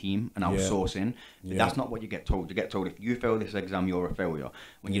building a team and outsourcing. But that's not what you get told. You get told if you fail this exam, you're a failure.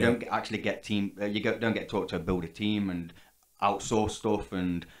 When you don't actually get don't get taught to build a team and outsource stuff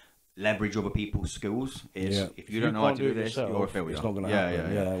and leverage other people's skills. If you don't know how to do this, you're a failure. It's not going to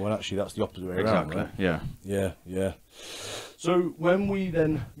happen. Yeah. Well, actually, that's the opposite way around. Exactly. Right? Yeah. So when we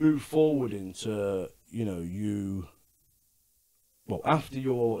then move forward into, you know, well, after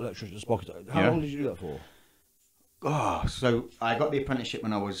your electrician spark, how long did you do that for? Oh, so I got the apprenticeship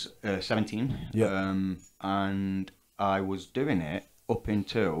when I was 17. Yeah. And I was doing it up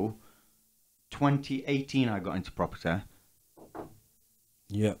until 2018. I got into property.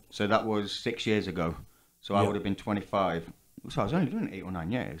 Yeah. So that was 6 years ago. So I would have been 25. So I was only doing it 8 or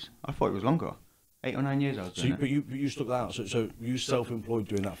 9 years. I thought it was longer. 8 or 9 years I was doing it. But you stuck that out. So were you self-employed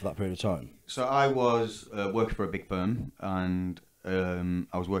doing that for that period of time? So I was working for a big firm, and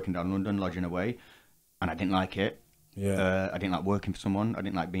I was working down London, lodging away, and I didn't like it. Yeah. I didn't like working for someone. I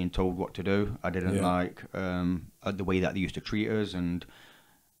didn't like being told what to do. I didn't like the way that they used to treat us and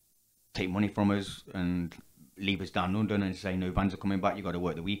take money from us and leave us down London and say, no vans are coming back, you got to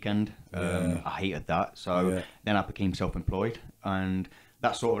work the weekend. I hated that. So then I became self-employed, and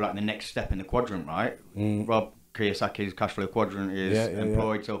that's sort of like the next step in the quadrant, right? Rob Kiyosaki's cash flow quadrant is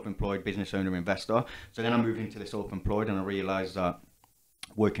employed, self-employed, business owner, investor. So then I moved into the self-employed, and I realised that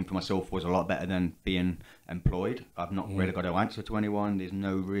working for myself was a lot better than being employed. I've not really got to answer to anyone. There's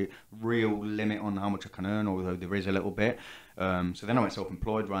no real limit on how much I can earn, although there is a little bit. So then I went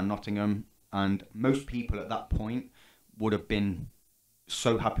self-employed around Nottingham, and most people at that point would have been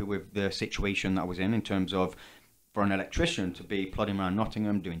so happy with the situation that I was in terms of, for an electrician to be plodding around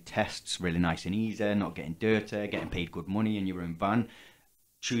Nottingham, doing tests really nice and easy, not getting dirty, getting paid good money in your own van,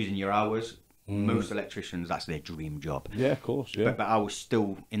 choosing your hours. Most electricians, that's their dream job. Yeah, of course, yeah. But I was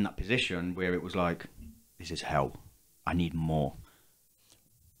still in that position where it was like, this is hell. I need more.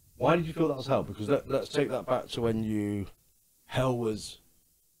 Why did you feel that was hell? Because let's take that back to when hell was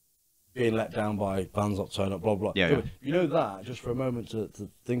being let down by vans not turning up, blah, blah. Yeah. You know that, just for a moment to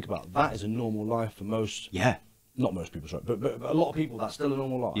think about, that is a normal life for most... Yeah. Not most people, sorry, but a lot of people, that's still a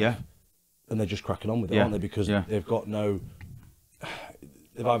normal life. Yeah. And they're just cracking on with it, aren't they? Because they've got no...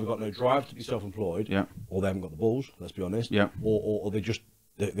 They've either got no drive to be self-employed, or they haven't got the balls. Let's be honest. Yeah. Or they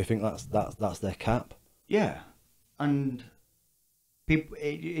think that's their cap. Yeah, and people,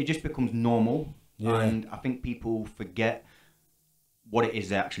 it just becomes normal, and I think people forget what it is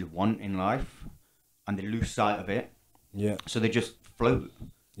they actually want in life, and they lose sight of it. Yeah. So they just float.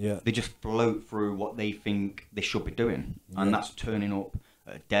 Yeah. They just float through what they think they should be doing, and that's turning up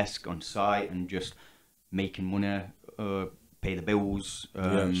at a desk on site and just making money. Pay the bills.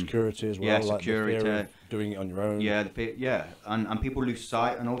 Security as well. Yeah, like security. Doing it on your own. Yeah, and people lose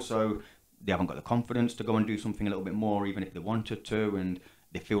sight, and also they haven't got the confidence to go and do something a little bit more, even if they wanted to, and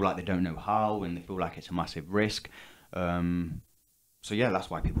they feel like they don't know how, and they feel like it's a massive risk. So yeah, that's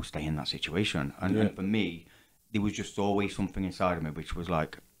why people stay in that situation. And for me, there was just always something inside of me which was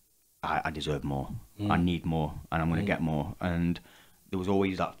like, I deserve more. I need more, and I'm going to get more. And there was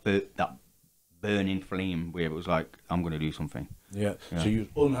always that burning flame where it was like, I'm going to do something. Yeah. So you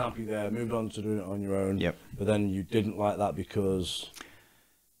was unhappy there, moved on to doing it on your own. Yep. But then you didn't like that because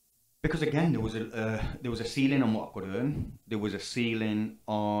again, there was a ceiling on what I could earn. There was a ceiling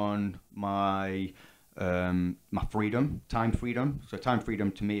on my my freedom, time freedom. So time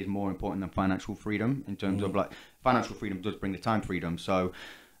freedom to me is more important than financial freedom in terms of like, financial freedom does bring the time freedom. So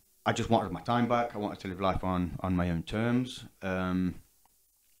I just wanted my time back. I wanted to live life on my own terms. And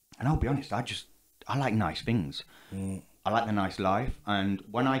I'll be honest, I like nice things. I like the nice life. And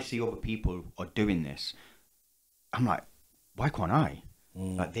when I see other people are doing this, I'm like, why can't I?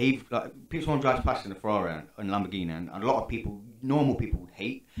 Like someone drives past in a Ferrari and Lamborghini, and a lot of people, normal people, would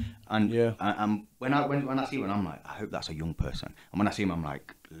hate. And when I see one, I'm like, I hope that's a young person. And when I see him, I'm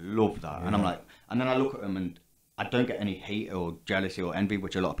like, love that. And I'm like, and then I look at them and I don't get any hate or jealousy or envy,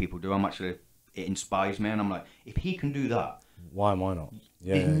 which a lot of people do. It inspires me, and I'm like, if he can do that, why am I not?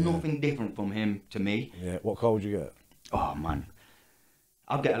 There's nothing different from him to me. Yeah. What car would you get? Oh man,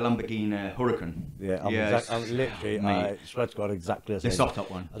 I'll get a Lamborghini Huracan. Yeah, I'm literally, I swear to God, exactly the same. The soft top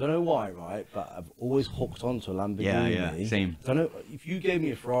one. I don't know why, right? But I've always hooked onto a Lamborghini. Yeah, same. I don't know, if you gave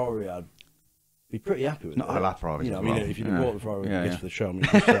me a Ferrari, I'd be pretty happy with it. I like Ferraris. You know, if you bought a Ferrari for the show,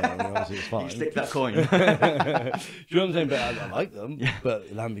 obviously it's fine. You stick that coin. Do you know what I'm saying? But I like them. Yeah.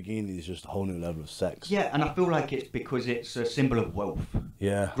 But Lamborghini is just a whole new level of sex. Yeah, and I feel like it's because it's a symbol of wealth.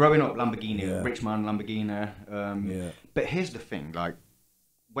 Yeah. Growing up, Lamborghini, rich man Lamborghini. But here's the thing, like,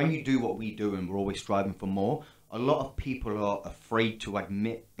 when you do what we do and we're always striving for more, a lot of people are afraid to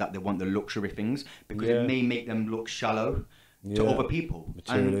admit that they want the luxury things because it may make them look shallow to other people.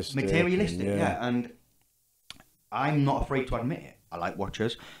 Materialistic, and I'm not afraid to admit it. I like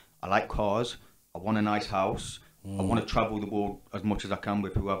watches, I like cars, I want a nice house, I want to travel the world as much as I can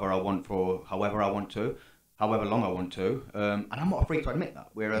with whoever I want for however I want to, however long I want to, and I'm not afraid to admit that.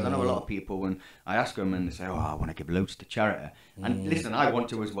 Whereas I know a lot of people, when I ask them and they say, oh, I want to give loads to charity, and listen, I want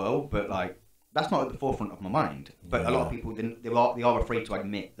to as well, but like, that's not at the forefront of my mind. But a lot of people, they are afraid to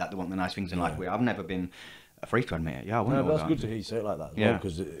admit that they want the nice things in life, where I've never been afraid to admit it. Yeah, I want that's good to hear you say it like that.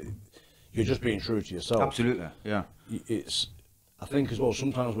 Because you're just being true to yourself. Absolutely. Yeah. I think as well,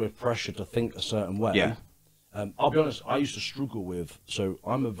 sometimes we're pressured to think a certain way. Yeah. I'll be honest, I used to struggle with, so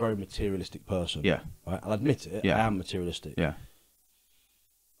I'm a very materialistic person. Yeah. Right? I'll admit it. Yeah. I am materialistic. Yeah.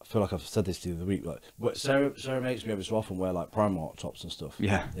 feel like I've said this the other week. Like, but Sarah makes me every so often wear like Primark tops and stuff.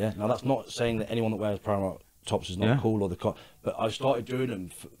 Yeah. Yeah. Now that's not saying that anyone that wears Primark tops is not cool or but I started doing them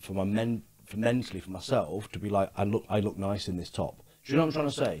for mentally for myself to be like, I look nice in this top. Do you know what I'm trying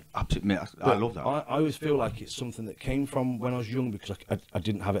to say? Absolutely, I love that. I always feel like it's something that came from when I was young because I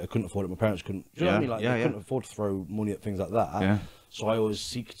didn't have it. I couldn't afford it. My parents couldn't. Do you know what I mean? Like they couldn't afford to throw money at things like that. Yeah. So I always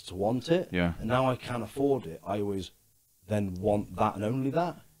seeked to want it. Yeah. And now I can afford it. I always then want that and only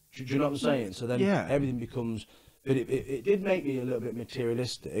that. Do you know what I'm saying? So then everything becomes. But it did make me a little bit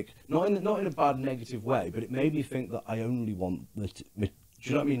materialistic, not in a bad negative way, but it made me think that I only want do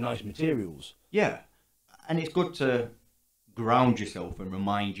you know what I mean? Nice materials. Yeah, and it's good to ground yourself and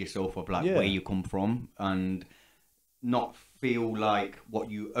remind yourself of like where you come from and not feel like what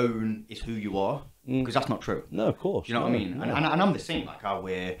you own is who you are, because that's not true. No, of course. Do you know what I mean? And I'm the same. Like I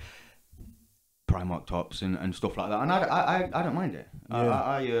wear Primark tops and stuff like that, and I don't mind it.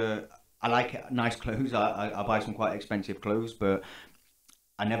 Yeah. I like nice clothes. I buy some quite expensive clothes, but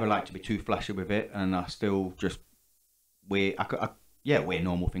I never like to be too flashy with it, and I still just wear wear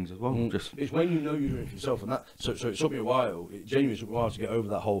normal things as well. Just it's when you know you're doing it for yourself, and that. So it took me a while. It genuinely took me a while to get over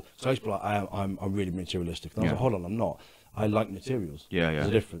that whole. So I used to be like, I'm really materialistic. And I was like, hold on, I'm not. I like materials. There's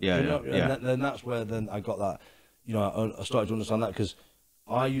a difference. And then that's where I got that. You know, I started to understand that because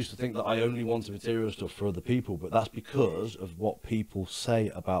I used to think that I only wanted material stuff for other people, but that's because of what people say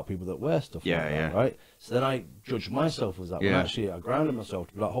about people that wear stuff like that, right? So then I judged myself as that. When actually I grounded myself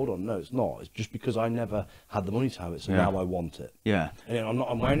to be like, hold on, no, it's not. It's just because I never had the money to have it, so now I want it. Yeah. And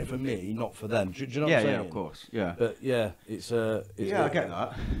I'm wearing it for me, not for them. Do you know what I'm saying? Yeah, of course. Yeah. But it's I get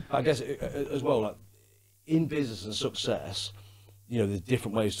that. I guess as well, like in business and success, you know, there's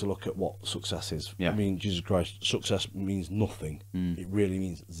different ways to look at what success is. I mean, Jesus Christ, success means nothing. It really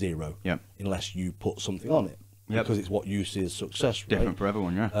means zero. Unless you put something on it. Because it's what you see as success, right? Different for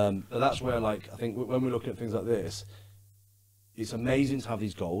everyone, But that's where, like, I think when we're looking at things like this, it's amazing to have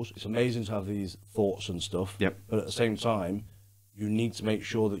these goals. It's amazing to have these thoughts and stuff. But at the same time, you need to make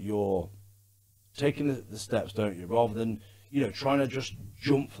sure that you're taking the steps, don't you? Rather than, you know, trying to just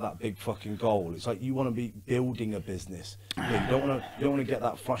jump for that big fucking goal. It's like you want to be building a business. You don't want to get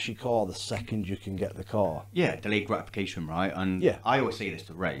that flashy car the second you can get the car. Yeah, delayed gratification, right? And I always say this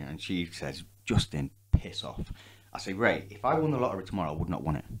to Ray, and she says, Justin, piss off. I say, Ray, if I won the lottery tomorrow, I would not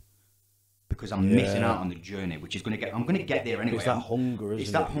want it. Because I'm missing out on the journey, which is I'm going to get there anyway. It's that hunger, isn't it?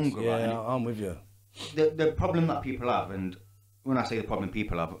 It's that hunger, right? Yeah, I'm with you. The problem that people have, and when I say the problem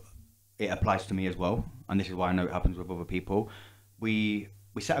people have, it applies to me as well, and this is why I know it happens with other people. We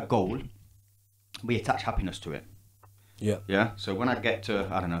set a goal, we attach happiness to it. Yeah. So when I get to,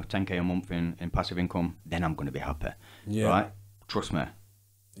 I don't know, 10k a month in passive income, then I'm going to be happy. Right? Trust me.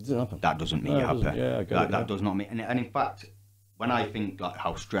 It doesn't happen. That doesn't mean you're happy. I get it, that does not mean. And in fact, when I think like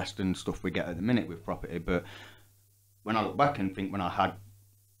how stressed and stuff we get at the minute with property, but when I look back and think when I had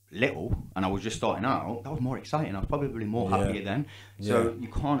little and I was just starting out, that was more exciting. I was probably more happier then. So you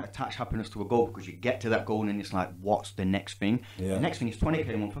can't attach happiness to a goal, because you get to that goal and it's like, what's the next thing? The next thing is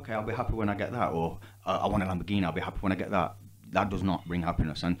 20k a month. Okay, I'll be happy when I get that. Or I want a Lamborghini, I'll be happy when I get that. That does not bring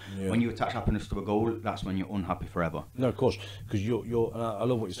happiness. And when you attach happiness to a goal, that's when you're unhappy forever. No, of course, because you're I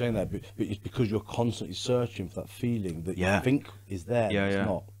love what you're saying there, but it's because you're constantly searching for that feeling that you think is there, it's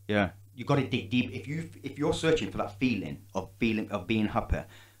not. You got to dig deep. If you're searching for that feeling of being happy,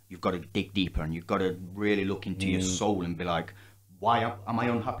 you've got to dig deeper, and you've got to really look into your soul and be like, why am I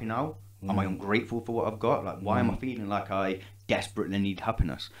unhappy now? Am I ungrateful for what I've got? Like, why am I feeling like I desperately need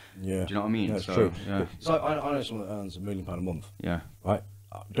happiness? Do you know what I mean? That's true. So I know someone that earns £1 million a month. Right?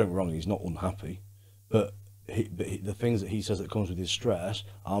 Don't get me wrong, he's not unhappy, but the things that he says that comes with his stress,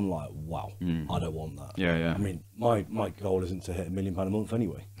 I'm like, wow, I don't want that. I mean, my goal isn't to hit £1 million a month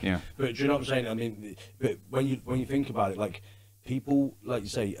anyway. But do you know what I'm saying? I mean, but when you think about it, like, people, like you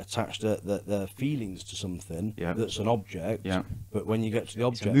say, attach their feelings to something that's an object, but when you get to the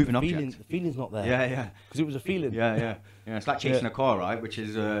object, the feeling's not there. Because it was a feeling. It's like chasing a car, right, which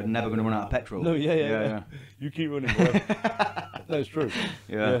is never going to run out of petrol. No, you keep running, boy. No, it's true.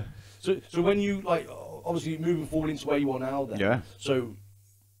 So when you, like, obviously moving forward into where you are now then, so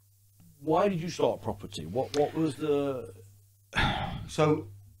why did you start property? What was the... So,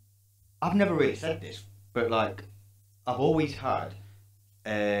 I've never really said this, but, like, I've always had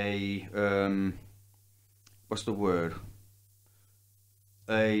a what's the word?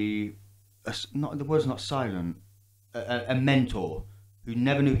 Not the word's not silent. A mentor who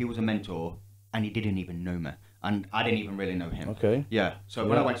never knew he was a mentor, and he didn't even know me, and I didn't even really know him. Okay. So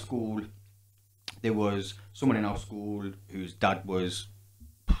when I went to school, there was someone in our school whose dad was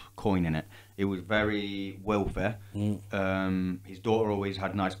coin in it. It was very welfare. His daughter always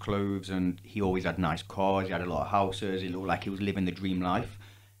had nice clothes, and he always had nice cars. He had a lot of houses. It looked like he was living the dream life.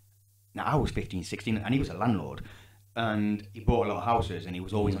 Now, I was 15, 16, and he was a landlord. And he bought a lot of houses, and he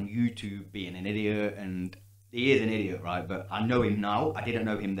was always on YouTube being an idiot. And he is an idiot, right? But I know him now. I didn't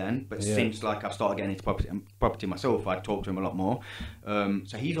know him then. But since like I've started getting into property myself, I talk to him a lot more.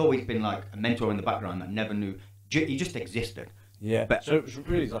 So he's always been like a mentor in the background that never knew. He just existed. Yeah, but so it's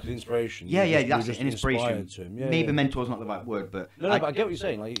really like an inspiration. That's an inspiration. To him. Maybe mentor's not the right word, but no, but I get what you're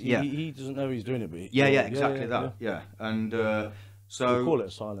saying. Like, he doesn't know he's doing it, but exactly that. Yeah, and so we'll call it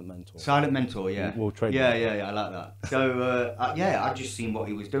a silent mentor. Silent mentor, yeah. We'll trade. Yeah, I like that. So I just seen what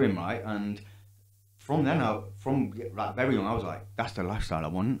he was doing, right, and from then, from like very young, I was like, that's the lifestyle I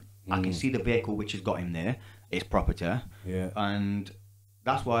want. I can see the vehicle which has got him there. It's property. Yeah, and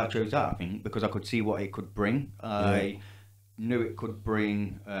that's why I chose that. I think because I could see what it could bring. I knew it could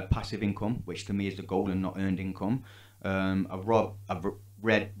bring passive income, which to me is the goal and not earned income. I've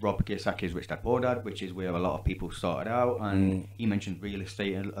read Rob Kiyosaki's Rich Dad Poor Dad, which is where a lot of people started out, and he mentioned real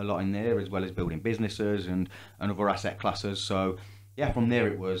estate a lot in there, as well as building businesses and other asset classes. So yeah, from there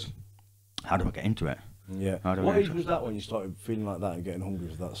it was, how do I get into it? Yeah. What age was that when you started feeling like that and getting hungry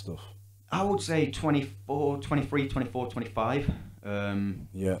for that stuff? I would say 24, 23, 24, 25.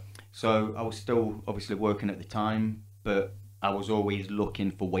 Yeah. So I was still obviously working at the time, but I was always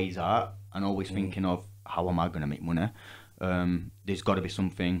looking for ways out and always thinking of, how am I going to make money? There's got to be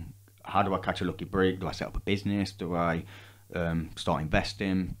something. How do I catch a lucky break? Do I set up a business? Do I start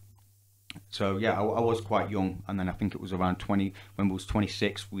investing? So yeah, I was quite young, and then I think it was around 20, when we was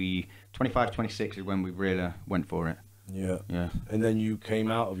 26, 25, 26 is when we really went for it. Yeah. Yeah. And then you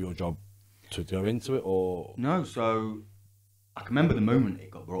came out of your job to go into it, or? No, so I can remember the moment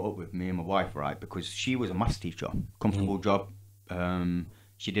it got brought up with me and my wife, right? Because she was a maths teacher, comfortable job.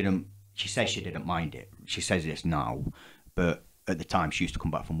 She says she didn't mind it. She says this now, but at the time she used to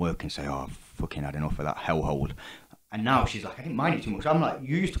come back from work and say, oh, I've fucking had enough of that hellhole. And now she's like, I didn't mind it too much. I'm like,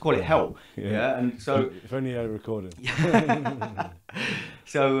 you used to call it hell. Yeah. And so. If only I recorded.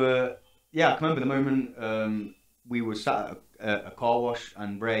 So, I can remember the moment we were sat at a car wash,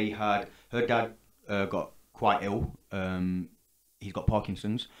 and Ray had, her dad got quite ill. He's got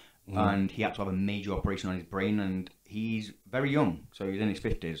Parkinson's, and he had to have a major operation on his brain, and he's very young, so he's in his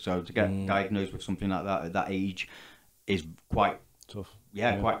 50s. So to get diagnosed with something like that at that age is quite tough.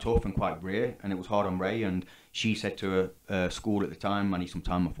 Yeah, quite tough and quite rare, and it was hard on Ray. And she said to her school at the time, I need some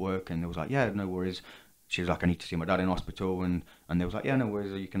time off work, and they was like, yeah, no worries. She was like, I need to see my dad in hospital, and they was like, yeah, no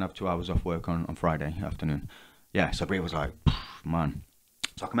worries, you can have 2 hours off work on Friday afternoon. Yeah, so Ray was like, man.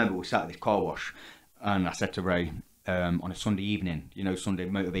 So I can remember we sat at this car wash, and I said to Ray, on a Sunday evening, Sunday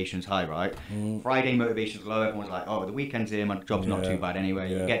motivation's high, right? Friday motivation's low. Everyone's like, oh, the weekend's here, my job's not too bad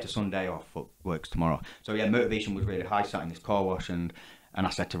anyway. You get to Sunday, oh fuck, work's tomorrow. So yeah, motivation was really high, sat in this car wash, and I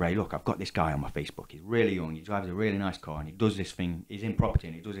said to Ray, look, I've got this guy on my Facebook. He's really young, he drives a really nice car, and he does this thing, he's in property,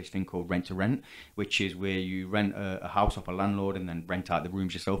 and he does this thing called rent to rent, which is where you rent a house off a landlord and then rent out the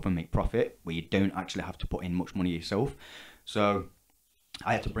rooms yourself and make profit, where you don't actually have to put in much money yourself. So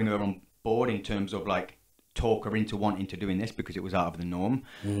I had to bring her on board in terms of like talk her into wanting to doing this, because it was out of the norm.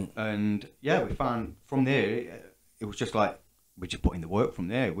 And yeah, we found from there, it was just like, we just put in the work from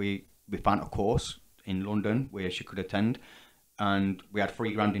there. We found a course in London where she could attend, and we had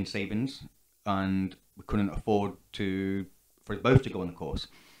 $3,000 in savings, and we couldn't afford for us both to go on the course.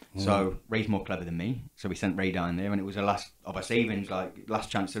 So Ray's more clever than me, so we sent Ray down there, and it was a last of our savings, like last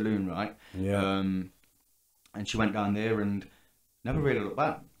chance saloon, right? And she went down there and never really looked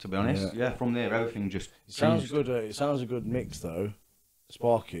back, to be honest. Yeah, from there everything just sounds good. It sounds a good mix though.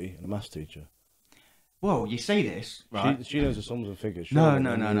 Sparky and a maths teacher. Well, you say this, right? She knows the sums and figures. No.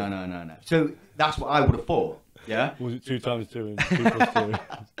 So that's what I would have thought. Yeah. Was it 2 times 2 and 2 plus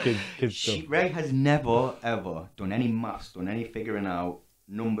 2? Kids stuff. Ray has never ever done any maths, done any figuring out,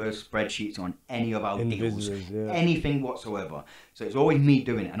 numbers, spreadsheets on any of our deals, anything whatsoever. So it's always me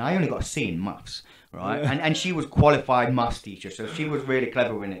doing it, and I only got a C in maths, right? And she was qualified maths teacher, so she was really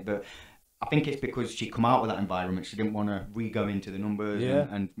clever in it. But I think it's because she come out of that environment, she didn't want to re-go into the numbers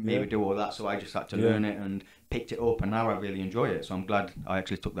and maybe do all that. So I just had to learn it and picked it up, and now I really enjoy it. So I'm glad I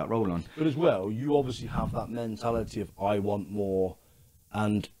actually took that role on. But as well, you obviously have that mentality of I want more,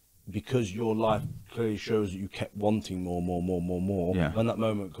 and because your life clearly shows that you kept wanting more. When that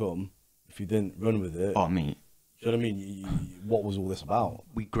moment come, if you didn't run with it, oh me, do you know what I mean? What was all this about?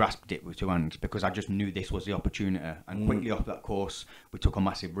 We grasped it with 2 hands, because I just knew this was the opportunity. And quickly off that course, we took a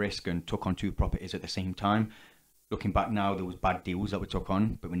massive risk and took on 2 properties at the same time. Looking back now, there was bad deals that we took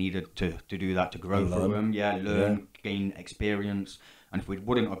on, but we needed to do that to grow through them. Yeah, learn, gain experience. And if we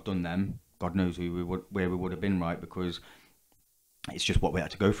wouldn't have done them, God knows where we would have been, right? Because it's just what we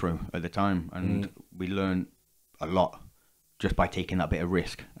had to go through at the time, and we learned a lot just by taking that bit of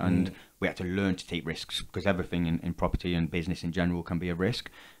risk. And we had to learn to take risks, because everything in property and business in general can be a risk,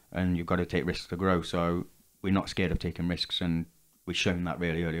 and you've got to take risks to grow. So we're not scared of taking risks, and we've shown that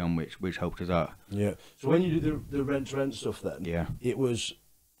really early on, which helped us out. Yeah. So when you did the rent-to-rent stuff then, it was,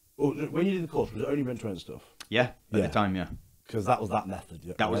 when you did the course, was it only rent-to-rent stuff? Yeah, at the time, yeah. Because that was that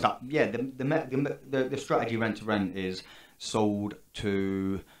method. That was that. Yeah, the strategy rent-to-rent is sold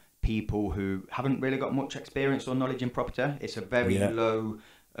to people who haven't really got much experience or knowledge in property. It's a very low.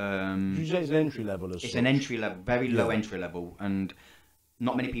 Did you say it's an entry level? It's an entry level, very low entry level, and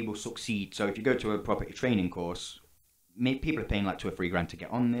not many people succeed. So if you go to a property training course, people are paying like $2 or $3 grand to get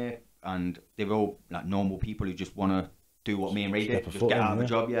on there, and they're all like normal people who just want to do what me and Ray did, just get out of a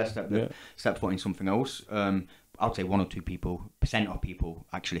job, step foot in something else. I'd say 1 or 2% of people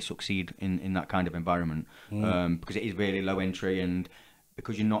actually succeed in that kind of environment, because it is really low entry, and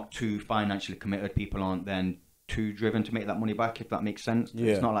because you're not too financially committed, people aren't then too driven to make that money back, if that makes sense.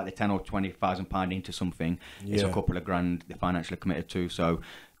 It's not like they're 10 or 20,000 pound into something. It's a couple of grand they're financially committed to, so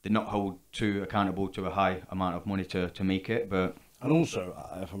they're not held too accountable to a high amount of money to make it. But and also,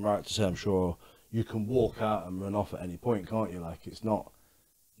 if I'm right to say, I'm sure you can walk out and run off at any point, can't you? Like, it's not,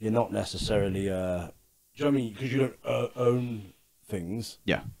 you're not necessarily, do you know what I mean? Because you don't own things.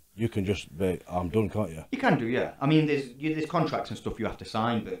 Yeah. You can just be, I'm done, can't you? You can do, yeah. I mean, there's contracts and stuff you have to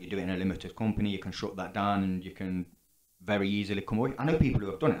sign, but you do it in a limited company, you can shut that down, and you can very easily come away. I know people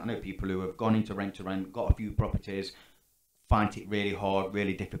who have done it. I know people who have gone into rent-to-rent, got a few properties, find it really hard,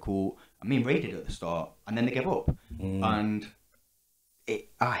 really difficult. I mean, Ray did it at the start, and then they give up. And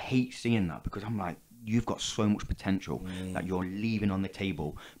I hate seeing that, because I'm like, you've got so much potential that you're leaving on the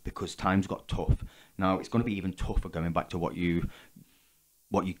table because times got tough. Now, it's going to be even tougher going back to what you're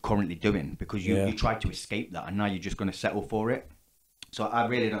currently doing, because you tried to escape that, and now you're just going to settle for it. So I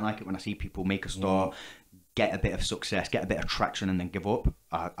really don't like it when I see people make a start, get a bit of success, get a bit of traction, and then give up.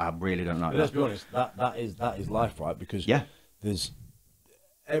 I really don't like that. Let's be honest, that is life, right? Because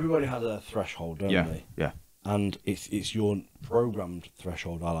everybody has a threshold, don't they? Yeah. And it's your programmed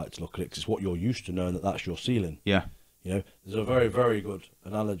threshold, I like to look at it, because it's what you're used to, knowing that that's your ceiling. Yeah. You know, there's a very, very good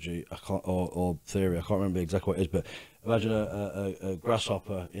analogy, or theory, I can't remember exactly what it is, but imagine a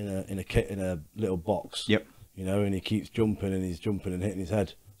grasshopper in a little box. Yep. You know, and he keeps jumping, and he's jumping and hitting his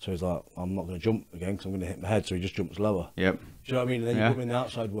head. So he's like, I'm not going to jump again, because I'm going to hit my head. So he just jumps lower. Yep. Do you know what I mean? And then you put him in the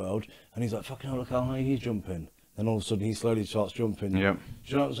outside world, and he's like, fucking hell, look how high he's jumping. Then all of a sudden, he slowly starts jumping. Yep. Do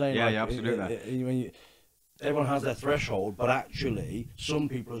you know what I'm saying? Yeah, like, absolutely. Everyone has their threshold, but actually, some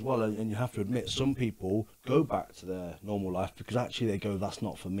people as well, and you have to admit, some people go back to their normal life because actually they go, that's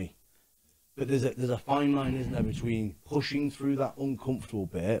not for me. But there's a fine line, isn't there, between pushing through that uncomfortable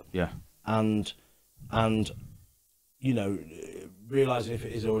bit, and you know, realizing if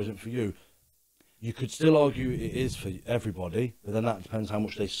it is or isn't for you. You could still argue it is for everybody, but then that depends how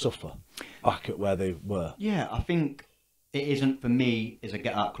much they suffer back at where they were. Yeah, I think it isn't for me is a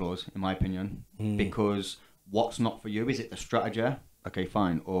get out clause, in my opinion, because what's not for you? Is it the strategy? Okay,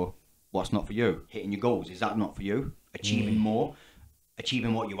 fine. Or what's not for you? Hitting your goals. Is that not for you? Achieving more?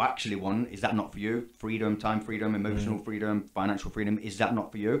 Achieving what you actually want? Is that not for you? Freedom, time freedom, emotional freedom, financial freedom. Is that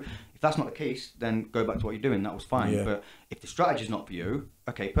not for you? If that's not the case, then go back to what you're doing. That was fine. Yeah. But if the strategy is not for you,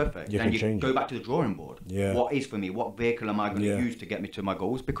 okay, perfect. Then you go back to the drawing board. Yeah. What is for me? What vehicle am I going to use to get me to my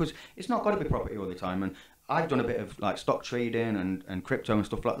goals? Because it's not got to be property all the time. And I've done a bit of like stock trading and crypto and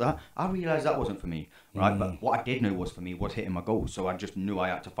stuff like that. I realised that wasn't for me, right? But what I did know was for me was hitting my goals. So I just knew I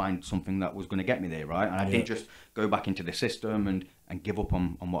had to find something that was going to get me there, right? And I didn't just go back into the system and give up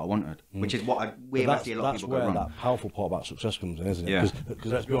on what I wanted, which is what I see a lot of people go wrong. That's where that powerful part about success comes in, isn't it?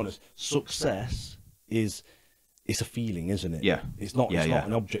 Because let's be honest, success it's a feeling, isn't it? Yeah. It's not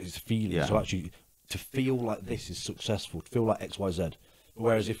an object, it's a feeling. Yeah. So actually, to feel like this is successful, to feel like X, Y, Z.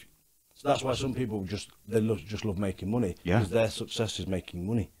 Whereas so that's why some people just love making money, because their success is making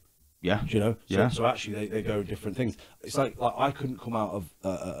money. Yeah. Do you know? So actually they go different things. It's like I couldn't come out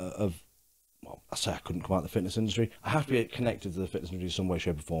of well, I say I couldn't come out of the fitness industry. I have to be connected to the fitness industry in some way,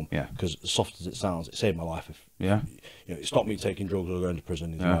 shape or form. Yeah. Because as soft as it sounds, it saved my life. You know, it stopped me taking drugs or going to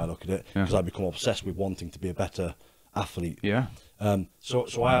prison, is the way I look at it. Because I become obsessed with wanting to be a better athlete. Yeah.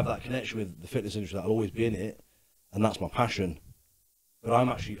 So I have that connection with the fitness industry, that I'll always be in it, and that's my passion. But I'm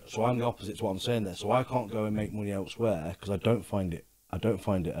the opposite to what I'm saying there. So I can't go and make money elsewhere because I don't find it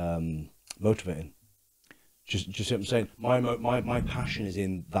motivating. Just see what I'm saying? My passion is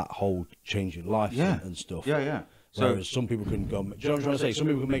in that whole changing life and stuff. Yeah. So whereas some people can go. Do you know what I'm trying to say? Some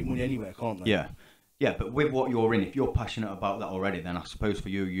people can make money anywhere, can't they? Yeah, but with what you're in, if you're passionate about that already, then I suppose for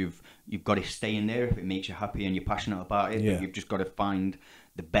you, you've got to stay in there if it makes you happy and you're passionate about it. But you've just got to find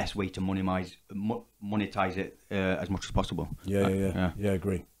the best way to monetize it as much as possible. Yeah,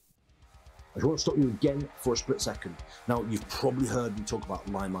 agree. I just want to stop you again for a split second. Now, you've probably heard me talk about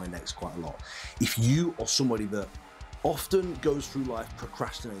LionMindX quite a lot. If you are somebody that often goes through life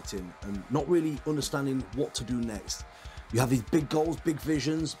procrastinating and not really understanding what to do next, you have these big goals, big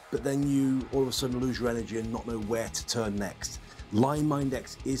visions, but then you all of a sudden lose your energy and not know where to turn next.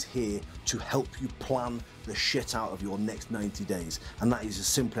 LionMindX is here to help you plan the shit out of your next 90 days. And that is as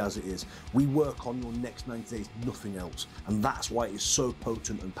simple as it is. We work on your next 90 days, nothing else. And that's why it is so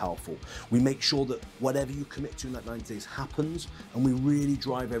potent and powerful. We make sure that whatever you commit to in that 90 days happens, and we really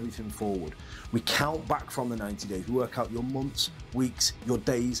drive everything forward. We count back from the 90 days. We work out your months, weeks, your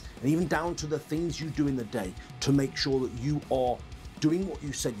days, and even down to the things you do in the day to make sure that you are doing what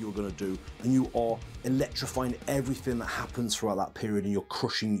you said you were going to do, and you are electrifying everything that happens throughout that period, and you're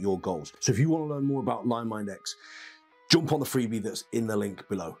crushing your goals. So if you want to learn more about LionMindX, jump on the freebie that's in the link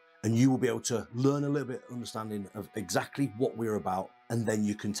below, and you will be able to learn a little bit understanding of exactly what we're about, and then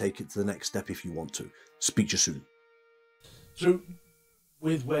you can take it to the next step if you want to. Speak to you soon. So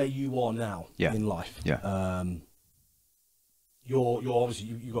with where you are now in life, you're obviously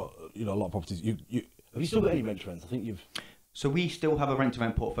you've got a lot of properties. Have you still got any rent to rent? I think you've. So we still have a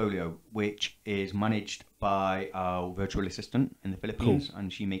rent-to-rent portfolio, which is managed by our virtual assistant in the Philippines,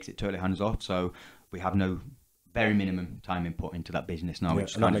 and she makes it totally hands-off. So we have no very minimum time input into that business now.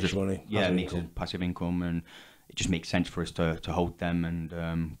 Which kind of just money. It makes it passive income, and it just makes sense for us to hold them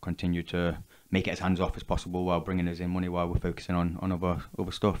and continue to make it as hands-off as possible while bringing us in money while we're focusing on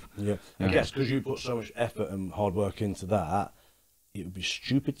other stuff. Yeah, I guess because you put so much effort and hard work into that, it would be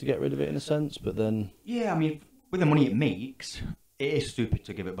stupid to get rid of it in a sense. But then, yeah, I mean, with the money it makes, it is stupid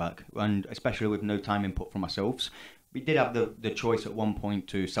to give it back, and especially with no time input from ourselves. We did have the choice at one point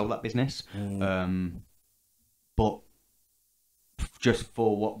to sell that business, but just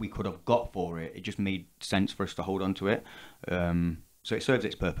for what we could have got for it, it just made sense for us to hold on to it. So it serves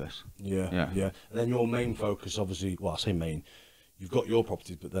its purpose. Yeah. And then your main focus, obviously, well, I say main, you've got your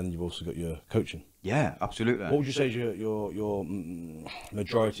properties, but then you've also got your coaching. Yeah, absolutely. What would you say is your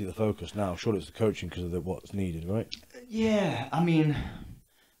majority of the focus now? Surely it's the coaching because of what's needed, right? Yeah, I mean,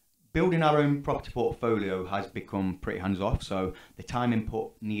 building our own property portfolio has become pretty hands-off, so the time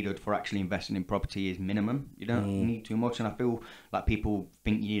input needed for actually investing in property is minimum. You don't need too much, and I feel like people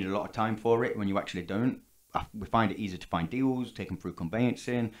think you need a lot of time for it when you actually don't. We find it easier to find deals, take them through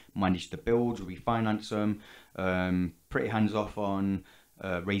conveyancing, manage the builds, refinance them. Pretty hands-off on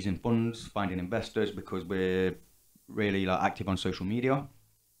raising funds, finding investors, because we're really active on social media.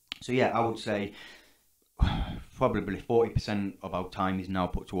 So yeah, I would say probably 40% of our time is now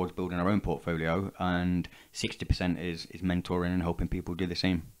put towards building our own portfolio, and 60% is mentoring and helping people do the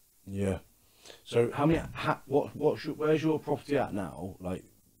same. Yeah. So how many? Where's your property at now? Like,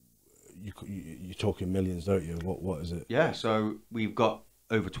 you're talking millions, don't you? What is it? Yeah. So we've got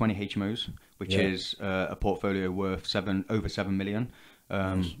over 20 HMOs, which is a portfolio worth over 7 million.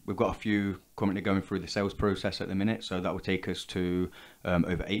 We've got a few currently going through the sales process at the minute, so that will take us to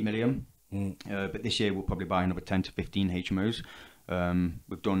over 8 million. But this year we'll probably buy another 10 to 15 HMOs.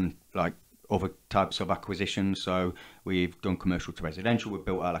 We've done other types of acquisitions, so we've done commercial to residential. We've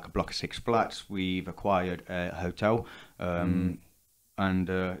built out a block of 6 flats. We've acquired a hotel, and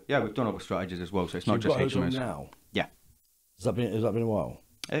we've done other strategies as well. So it's not just HMOs now. Yeah. Has that been a while?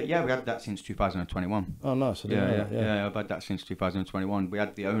 Yeah, we had that since 2021. Oh, nice. Yeah, I've had that since 2021. We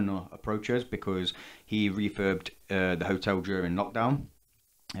had the owner approach us because he refurbed the hotel during lockdown,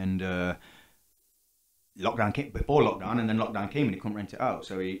 and lockdown came before lockdown, and then lockdown came and he couldn't rent it out.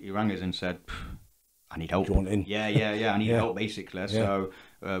 So he rang us and said, "I need help." Do you want in? Yeah. I need help basically. Yeah. So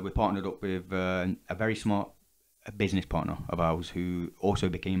we partnered up with a very smart business partner of ours who also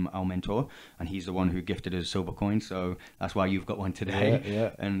became our mentor, and he's the one who gifted us silver coins, so that's why you've got one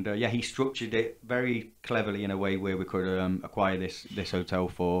today. And he structured it very cleverly in a way where we could acquire this hotel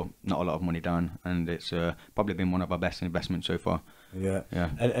for not a lot of money down, and it's probably been one of our best investments so far.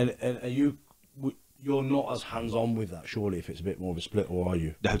 And are you're not as hands-on with that, surely, if it's a bit more of a split, or are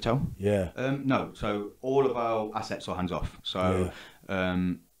you? The hotel? No, so all of our assets are hands-off, so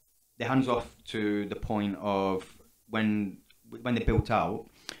they're hands-off to the point of when they're built out.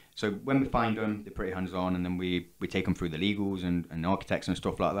 So when we find them, they're pretty hands-on, and then we take them through the legals and architects and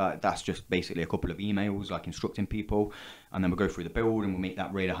stuff like that. That's just basically a couple of emails, instructing people, and then we'll go through the build, and we'll make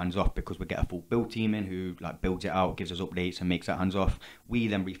that really hands-off because we get a full build team in who builds it out, gives us updates, and makes that hands-off. We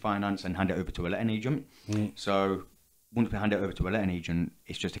then refinance and hand it over to a letting agent. So once we hand it over to a letting agent,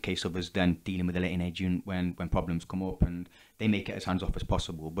 it's just a case of us then dealing with the letting agent when problems come up, and they make it as hands-off as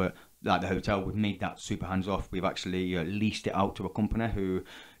possible. But like the hotel, we've made that super hands-off. We've actually leased it out to a company who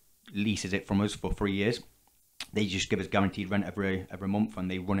leases it from us for 3 years. They just give us guaranteed rent every month, and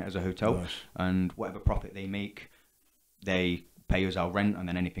they run it as a hotel. Nice. And whatever profit they make, they pay us our rent, and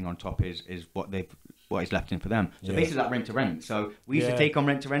then anything on top is what is left in for them. So basically that rent to rent. So we used to take on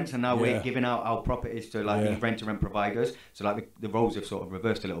rent to rent, and now we're giving out our properties to like these rent to rent providers. So like the roles have sort of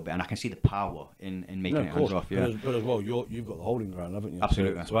reversed a little bit, and I can see the power in making it hands off. Yeah, but as well, you've got the holding ground, haven't you?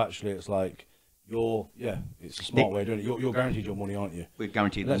 Absolutely. So actually, it's like it's a smart way of doing it. You're guaranteed your money, aren't you? We're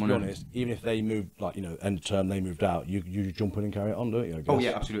guaranteed the money. Let's be honest, even if they moved, like, you know, end of term, they moved out, you jump in and carry it on, don't you, I guess? Oh, yeah,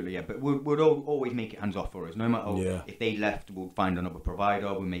 absolutely, yeah. But we'd always make it hands-off for us. No matter if they left, we'll find another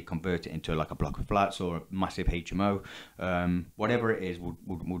provider. We may convert it into, like, a block of flats or a massive HMO. Whatever it is,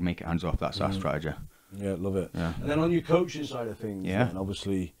 we'll make it hands-off. That's our strategy. Yeah, love it. Yeah. And then on your coaching side of things, then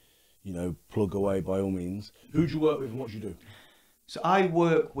obviously, you know, plug away by all means. Who do you work with and what do you do? So I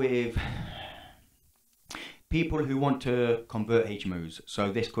work with people who want to convert HMOs.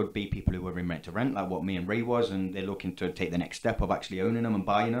 So this could be people who are in rent to rent, like what me and Ray was, and they're looking to take the next step of actually owning them and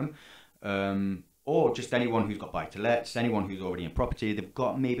buying them. Or just anyone who's got buy to lets, anyone who's already in property, they've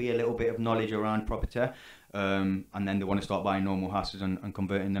got maybe a little bit of knowledge around property, and then they want to start buying normal houses and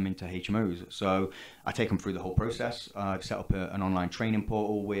converting them into HMOs. So I take them through the whole process. I've set up an online training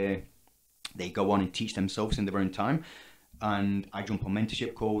portal where they go on and teach themselves in their own time. And I jump on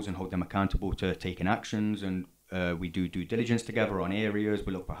mentorship calls and hold them accountable to taking actions, and we do due diligence together on areas.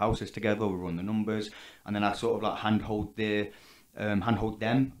 We look for houses together. We run the numbers, and then I sort of like handhold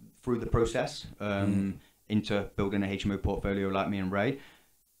them through the process into building a HMO portfolio like me and Ray,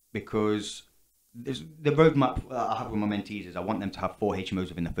 because the roadmap I have with my mentees is I want them to have 4 HMOs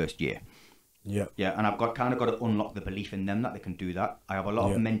within the first year. Yeah, and I've got to unlock the belief in them that they can do that. I have a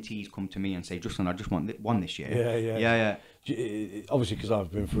lot of mentees come to me and say, Justin, I just want one this year. Yeah. Obviously, because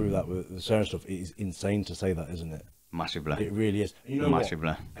I've been through that with the Sarah stuff, it is insane to say that, isn't it? Massively. It really is. And you know Massively.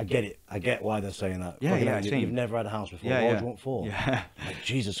 What? I get it. I get why they're saying that. You've never had a house before. Why do you want 4? Yeah. Like,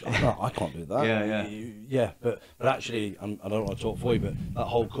 Jesus, I can't do that. Yeah. But actually, I don't want to talk for you, but that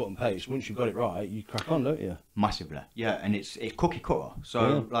whole cut and paste, once you've got it right, you crack on, don't you? Massively. Yeah, and it's cookie cutter.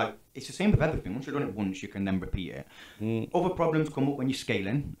 So like it's the same with everything. Once you've done it once, you can then repeat it. Other problems come up when you're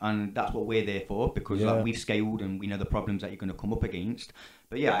scaling, and that's what we're there for, because like, we've scaled and we know the problems that you're going to come up against.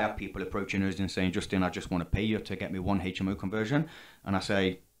 But yeah, I have people approaching us and saying, Justin, I just want to pay you to get me 1 HMO conversion. And I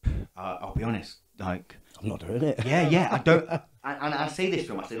say, I'll be honest, like, I'm not doing it. Yeah, I don't. And I say this to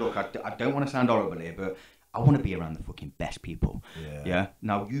them, I say, look, I don't want to sound horrible here, but I want to be around the fucking best people. Yeah.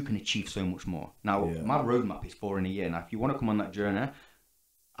 Now you can achieve so much more. Now my roadmap is 4 in a year. Now if you want to come on that journey,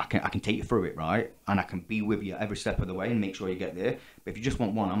 I can take you through it, right? And I can be with you every step of the way and make sure you get there. But if you just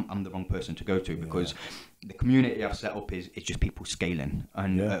want one, I'm the wrong person to go to, because the community I've set up is just people scaling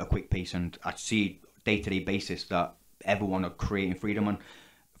and at a quick pace. And I see day-to-day basis that everyone are creating freedom. And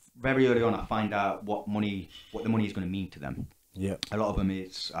very early on, I find out what the money is going to mean to them. Yeah. A lot of them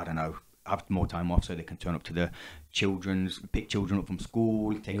is, I don't know, have more time off so they can turn up to the pick children up from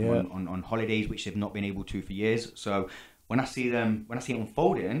school, take them on holidays, which they've not been able to for years. So when I see it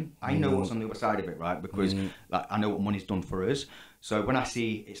unfolding, I know what's on the other side of it, right? Because like, I know what money's done for us. So when I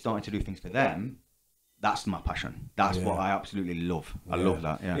see it starting to do things for them, that's my passion. That's what I absolutely love. I love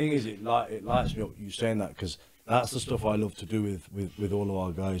that. Yeah. The thing is, it lights me up you saying that, because that's the stuff I love to do with all of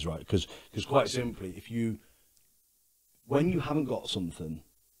our guys, right? Because quite simply, when you haven't got something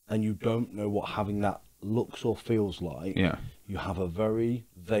and you don't know what having that looks or feels like, you have a very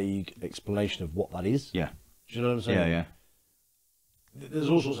vague explanation of what that is. Yeah. Do you know what I'm saying? Yeah. There's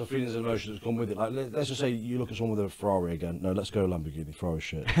all sorts of feelings and emotions that come with it. Like, let's just say you look at someone with a Ferrari again. No, let's go Lamborghini, Ferrari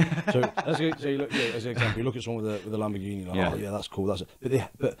shit. So let's say you look, as an example, you look at someone with a Lamborghini, like, oh yeah, that's cool. That's it.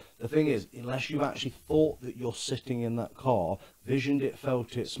 But the thing is, unless you've actually thought that you're sitting in that car, visioned it,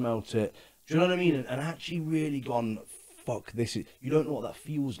 felt it, smelt it, do you know what I mean? And actually really gone, fuck this. You don't know what that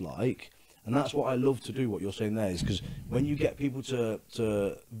feels like. And that's what I love to do, what you're saying there, is because when you get people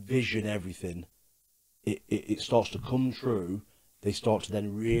to vision everything, it starts to come true. They start to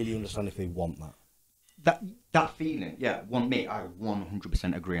then really understand if they want that. That feeling, want me, I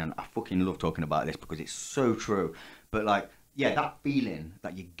 100% agree, and I fucking love talking about this because it's so true. But like, that feeling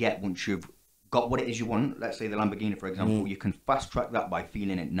that you get once you've got what it is you want, let's say the Lamborghini, for example, you can fast track that by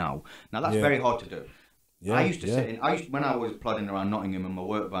feeling it now. Now that's very hard to do. I used to when I was plodding around Nottingham in my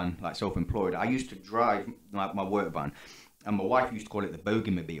work van, like self-employed, I used to drive my work van, and my wife used to call it the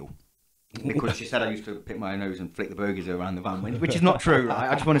bogey-mobile. because she said I used to pick my nose and flick the bogies around the van, which is not true, right?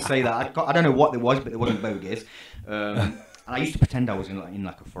 I just want to say that. I don't know what there was, but there wasn't bogies. And I used to pretend I was in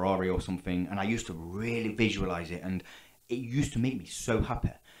like a Ferrari or something, and I used to really visualize it, and it used to make me so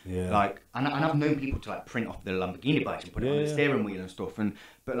happy. Yeah. Like, and I've known people to like print off the Lamborghini bikes and put it on the steering wheel and stuff,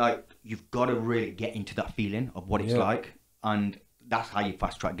 but like you've got to really get into that feeling of what it's like, and that's how you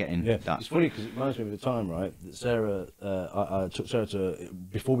fast track getting that. It's funny because it reminds me of the time, right? That Sarah, I took Sarah to,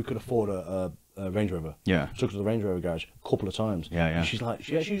 before we could afford a Range Rover. Yeah. Took her to the Range Rover garage a couple of times. Yeah, yeah. And she's like,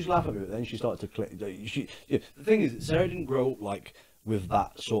 she used to laugh at me, but then she started to click. The thing is, Sarah didn't grow up like with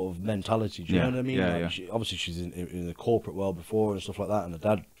that sort of mentality. Do you know what I mean? Yeah, like, obviously, she's in the corporate world before and stuff like that, and her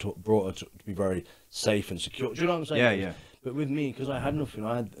dad brought her to be very safe and secure. Do you know what I'm saying? Yeah, yeah. But with me, because I had nothing,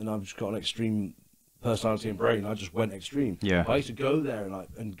 I've just got an extreme personality and brain, I just went extreme. Yeah. I used to go there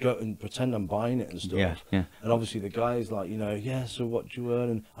and go and pretend I'm buying it and stuff. Yeah, yeah. And obviously the guy's like, so what do you earn?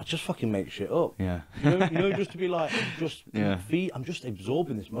 And I just fucking make shit up. Yeah. Just to be like, I'm just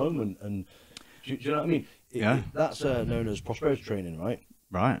absorbing this moment. And do you know what I mean? That's known as prosperity training, right?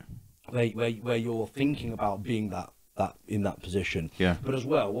 Right. Where you're thinking about being that in that position. Yeah. But as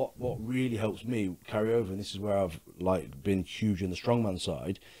well, what really helps me carry over, and this is where I've like been huge in the strongman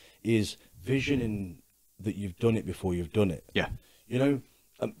side, is visioning that you've done it before you've done it. Yeah.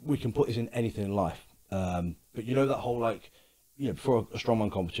 We can put this in anything in life. But that whole before a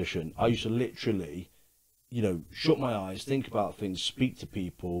strongman competition, I used to literally, shut my eyes, think about things, speak to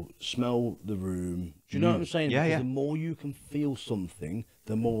people, smell the room. Do you know what I'm saying? Yeah, because yeah. the more you can feel something,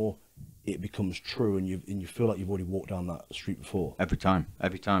 the more it becomes true, and you feel like you've already walked down that street before. Every time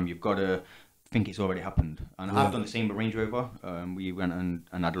you've got to think it's already happened. And I've done the same with Range Rover. We went and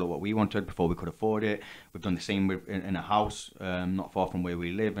had a look what we wanted before we could afford it. We've done the same in a house not far from where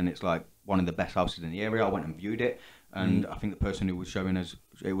we live, and it's like one of the best houses in the area. I went and viewed it, and I think the person who was showing us,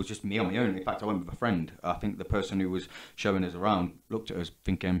 it was just me on my own. In fact, I went with a friend. I think the person who was showing us around looked at us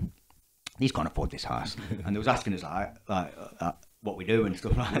thinking, these can't afford this house. And they was asking us like what we do and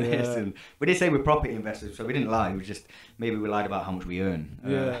stuff like this. And we did say we're property investors, so we didn't lie. We just, maybe we lied about how much we earn.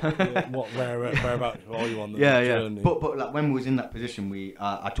 Whereabouts are you on the journey? But like when we was in that position,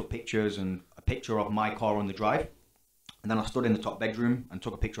 I took pictures, and a picture of my car on the drive. And then I stood in the top bedroom and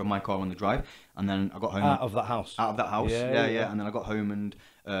took a picture of my car on the drive. And then I got home. Out of that house? Out of that house, yeah. And then I got home and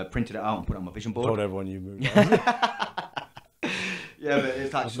printed it out and put it on my vision board. Told everyone you moved. Yeah, but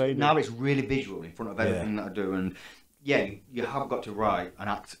it's actually, now it's really visual in front of everything that I do. And yeah, you have got to write and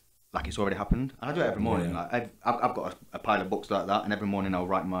act like it's already happened. And I do it every morning. Like I've got a pile of books like that, and every morning I'll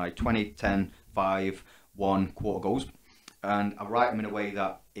write my 20, 10, 5, 1, quarter goals. And I write them in a way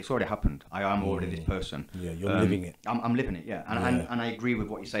that it's already happened. I am already this person. Yeah, you're living it. I'm living it, yeah. And I agree with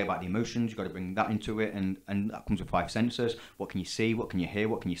what you say about the emotions. You've got to bring that into it, and that comes with 5 senses. What can you see? What can you hear?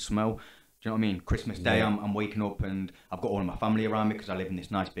 What can you smell? Do you know what I mean? Christmas Day, I'm waking up and I've got all of my family around me because I live in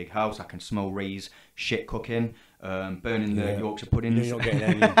this nice big house. I can smell Ray's shit cooking, burning the Yorkshire puddings. You're not getting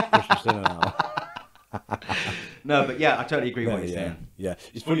any Christmas dinner now. No, but yeah, I totally agree with what you're saying. Yeah,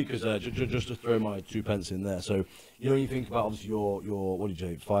 it's funny because just to throw my 2 pence in there. So when you think about obviously your what did you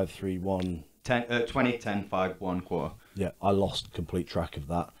say, 5, 3, 1, 10, 20, 10, 5, 1, quarter. Yeah, I lost complete track of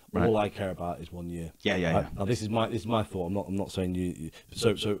that. Right. All I care about is 1 year. Yeah. Now this is my thought. I'm not saying you.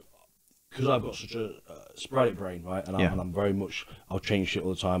 So because I've got such a sporadic brain, right? And I'm very much, I'll change shit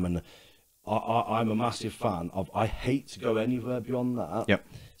all the time, and I'm a massive fan of. I hate to go anywhere beyond that. Yep.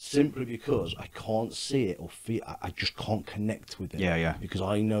 Simply because I can't see it or feel. I just can't connect with it. Yeah. Because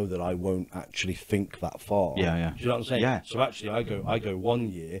I know that I won't actually think that far. Yeah. Do you know what I'm saying? Yeah. So actually, I go 1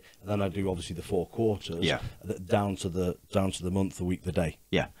 year, and then I do obviously the 4 quarters. Yeah. Down to the month, the week, the day.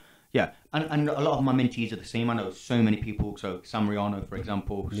 Yeah. Yeah, and a lot of my mentees are the same. I know so many people. So Sam Riano, for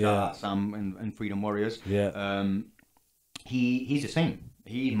example, shout out Sam and Freedom Warriors. Yeah. He's the same.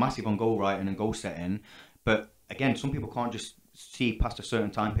 He's massive on goal writing and goal setting, but again, some people can't just see past a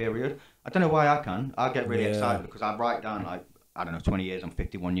certain time period. I don't know why I can. I get really excited because I write down like, I don't know, 20 years, I'm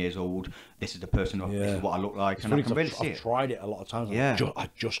 51 years old, this is the person, this is what I look like, it's and I can really see I've tried it a lot of times, I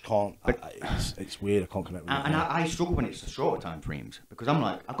just can't, it's weird, I can't connect with it. And I struggle when it's shorter time frames, because I'm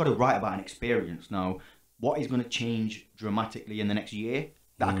like, I've got to write about an experience now, what is going to change dramatically in the next year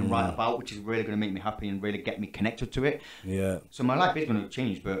that I can write about, which is really going to make me happy and really get me connected to it. Yeah. So my life is going to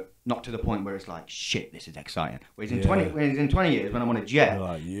change, but not to the point where it's like, shit, this is exciting. Whereas in 20 years, when I'm on a jet,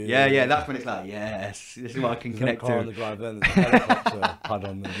 like, that's when it's like, yes, this is what I can connect to. Car on the drive, then there's a helicopter pad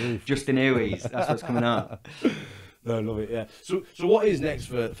on the roof. Justin Airways, that's what's coming out. No, I love it. Yeah. So what is next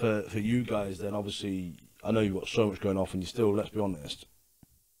for you guys then? Obviously, I know you've got so much going off, and you still, let's be honest,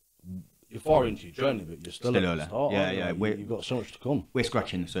 you're far into your journey, but you're still at the start. Yeah. You've got so much to come. We're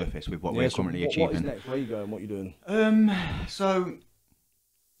scratching the surface with what we're currently achieving. What is next? Where are you going? What are you doing? So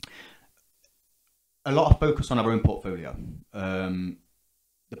a lot of focus on our own portfolio.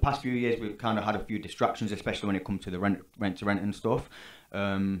 The past few years, we've kind of had a few distractions, especially when it comes to the rent to rent and stuff.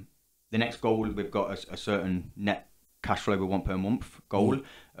 The next goal, we've got a certain net cash flow we want per month goal,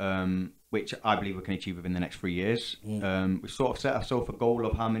 which I believe we can achieve within the next 3 years. We sort of set ourselves a goal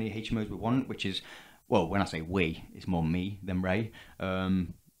of how many HMOs we want, which is, well, when I say we, it's more me than Ray.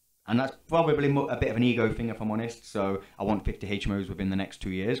 And that's probably a bit of an ego thing, if I'm honest. So I want 50 HMOs within the next 2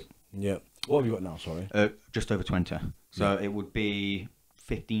 years. Yeah. What have you got now, sorry? Just over 20. So it would be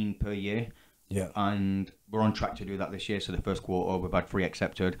 15 per year. Yeah. And we're on track to do that this year. So the first quarter, we've had 3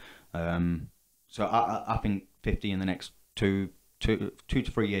 accepted. So I think 50 in the next two to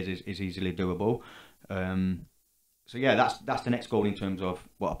 3 years is easily doable. So yeah, that's the next goal in terms of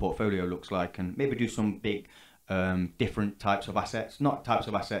what our portfolio looks like, and maybe do some big different types of assets, types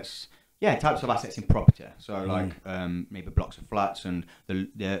of assets in property. So like maybe blocks of flats and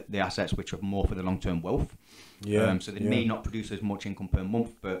the assets which are more for the long-term wealth. Yeah. So they may not produce as much income per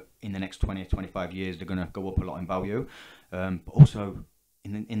month, but in the next 20 or 25 years, they're going to go up a lot in value. But also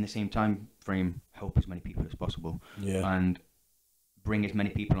in the same time frame, help as many people as possible. Yeah. And bring as many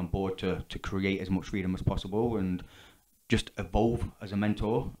people on board to create as much freedom as possible, and just evolve as a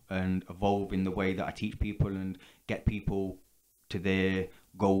mentor and evolve in the way that I teach people and get people to their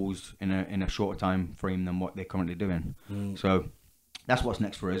goals in a shorter time frame than what they're currently doing. So that's what's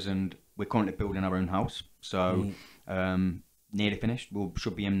next for us, and we're currently building our own house. So nearly finished.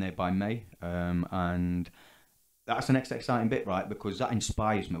 Should be in there by May, and that's the next exciting bit, right? Because that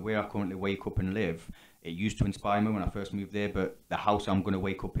inspires me. Where I currently wake up and live, it used to inspire me when I first moved there, but the house I'm going to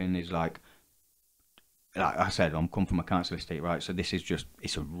wake up in is like I said, I'm come from a council estate, right? So this is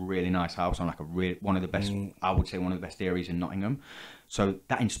it's a really nice house on like one of the best, I would say one of the best areas in Nottingham. So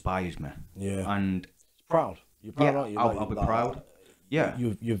that inspires me. Yeah. And proud. You're proud, aren't you? I'll be proud. Yeah.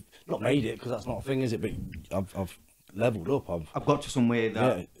 You've not made it, because that's not a thing, is it? But I've leveled up. I've got to somewhere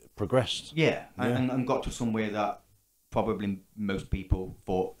that progressed. Yeah. And got to somewhere that probably most people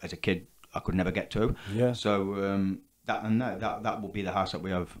thought as a kid I could never get to. Yeah. So that will be the house that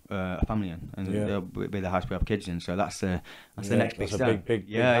we have a family in, and it'll be the house we have kids in. So that's the next big step.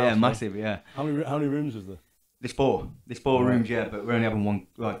 Big house, massive. Yeah. How many rooms is there? There's four rooms, but we're only having one,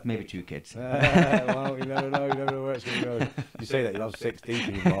 well, maybe 2 kids. Well, you never know where it's going to go. You say that, you'll have 6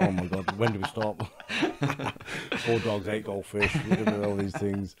 people. Oh my God, when do we stop? 4 dogs, 8 goldfish, all these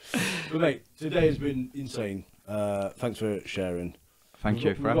things. But mate, today has been insane. Thanks for sharing. Thank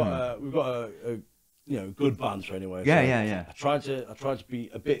you for having me. We've got a good banter anyway. Yeah. I tried to be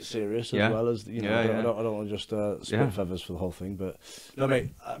a bit serious as well as I don't want to just split feathers for the whole thing. But no,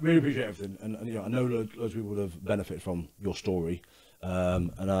 mate, I really appreciate everything, and I know loads of people would have benefited from your story,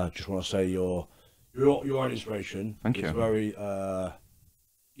 and I just want to say you're an inspiration. Thank you. It's very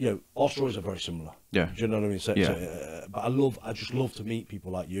our stories are very similar. Yeah. Do you know what I mean? So, but I just love to meet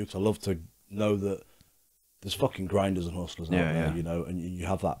people like you, because I love to know that there's fucking grinders and hustlers out there, and you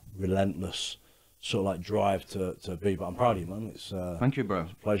have that relentless sort of like drive to be. But I'm proud of you, man. It's thank you, bro.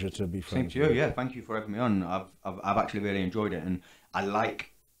 It's a pleasure to be friends. Same to you. Yeah, thank you for having me on. I've actually really enjoyed it, and I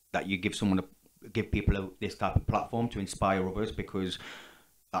like that you give people this type of platform to inspire others, because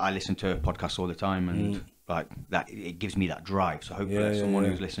I listen to podcasts all the time, and like that, it gives me that drive. So hopefully, someone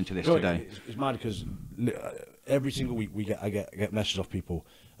who's listening to this today. It's mad, because every single week I get messages off people,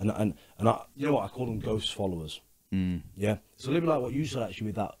 and I, you know what, I call them ghost followers. Yeah, it's a little bit like what you said actually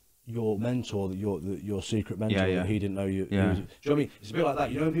with that. Your mentor, your secret mentor, he didn't know you. Do you know what I mean? It's a bit like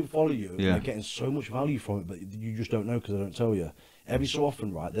that. When people follow you, they're getting so much value from it, but you just don't know because they don't tell you. Every so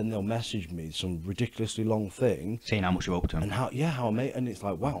often, right, then they'll message me some ridiculously long thing, saying how much you helped them, and how I made, and it's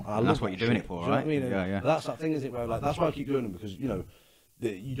like, wow, and that's what you're doing it for, right? Do you know what I mean? That's that thing, isn't it? Where like that's why I keep doing them, because you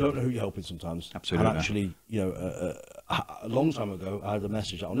don't know who you're helping sometimes. Absolutely. And actually, a long time ago, I had a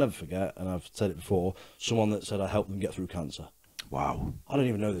message that I'll never forget, and I've said it before. Someone that said I helped them get through cancer. Wow. I don't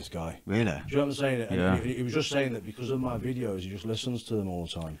even know this guy. Really? Do you know what I'm saying? And he was just saying that because of my videos, he just listens to them all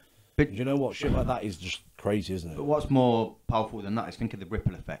the time. But do you know what? Shit like that is just crazy, isn't it? But what's more powerful than that is think of the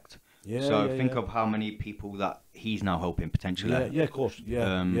ripple effect. Think of how many people that he's now helping potentially. Yeah, of course.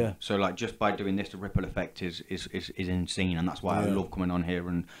 Yeah. So like just by doing this, the ripple effect is insane, and that's why I love coming on here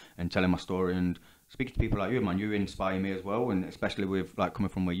and telling my story and speaking to people like you, man. You inspire me as well, and especially with like coming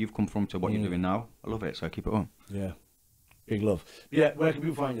from where you've come from to what you're doing now. I love it, so keep it on. Yeah. Big love. Yeah, where can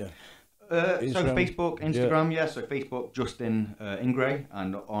people find you? So Facebook, Instagram, yeah. So Facebook, Justin Ingrey,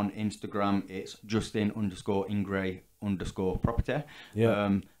 and on Instagram, it's Justin_Ingrey_property.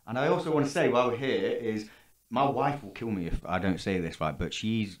 Yeah. And I also want to say while we're here is my wife will kill me if I don't say this right, but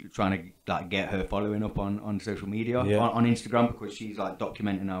she's trying to like get her following up on social media, on Instagram, because she's like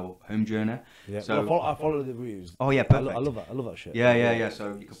documenting our home journey. Yeah. So well, I follow the reviews. Oh yeah, perfect. I love that. I love that shit. Yeah.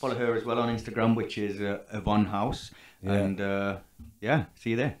 So you can follow her as well on Instagram, which is Yvonne House. Yeah. And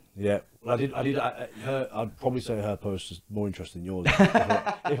see you there. Yeah. Well, I'd probably say her post is more interesting than yours,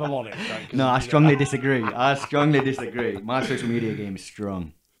 if I'm honest. Right? No, I strongly disagree. My social media game is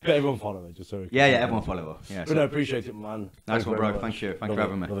strong. But everyone follow her, just so everyone follow her. Yeah. But no, appreciate it, man. Nice one, bro. Thank you. Thanks for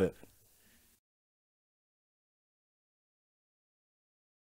having me. Love it.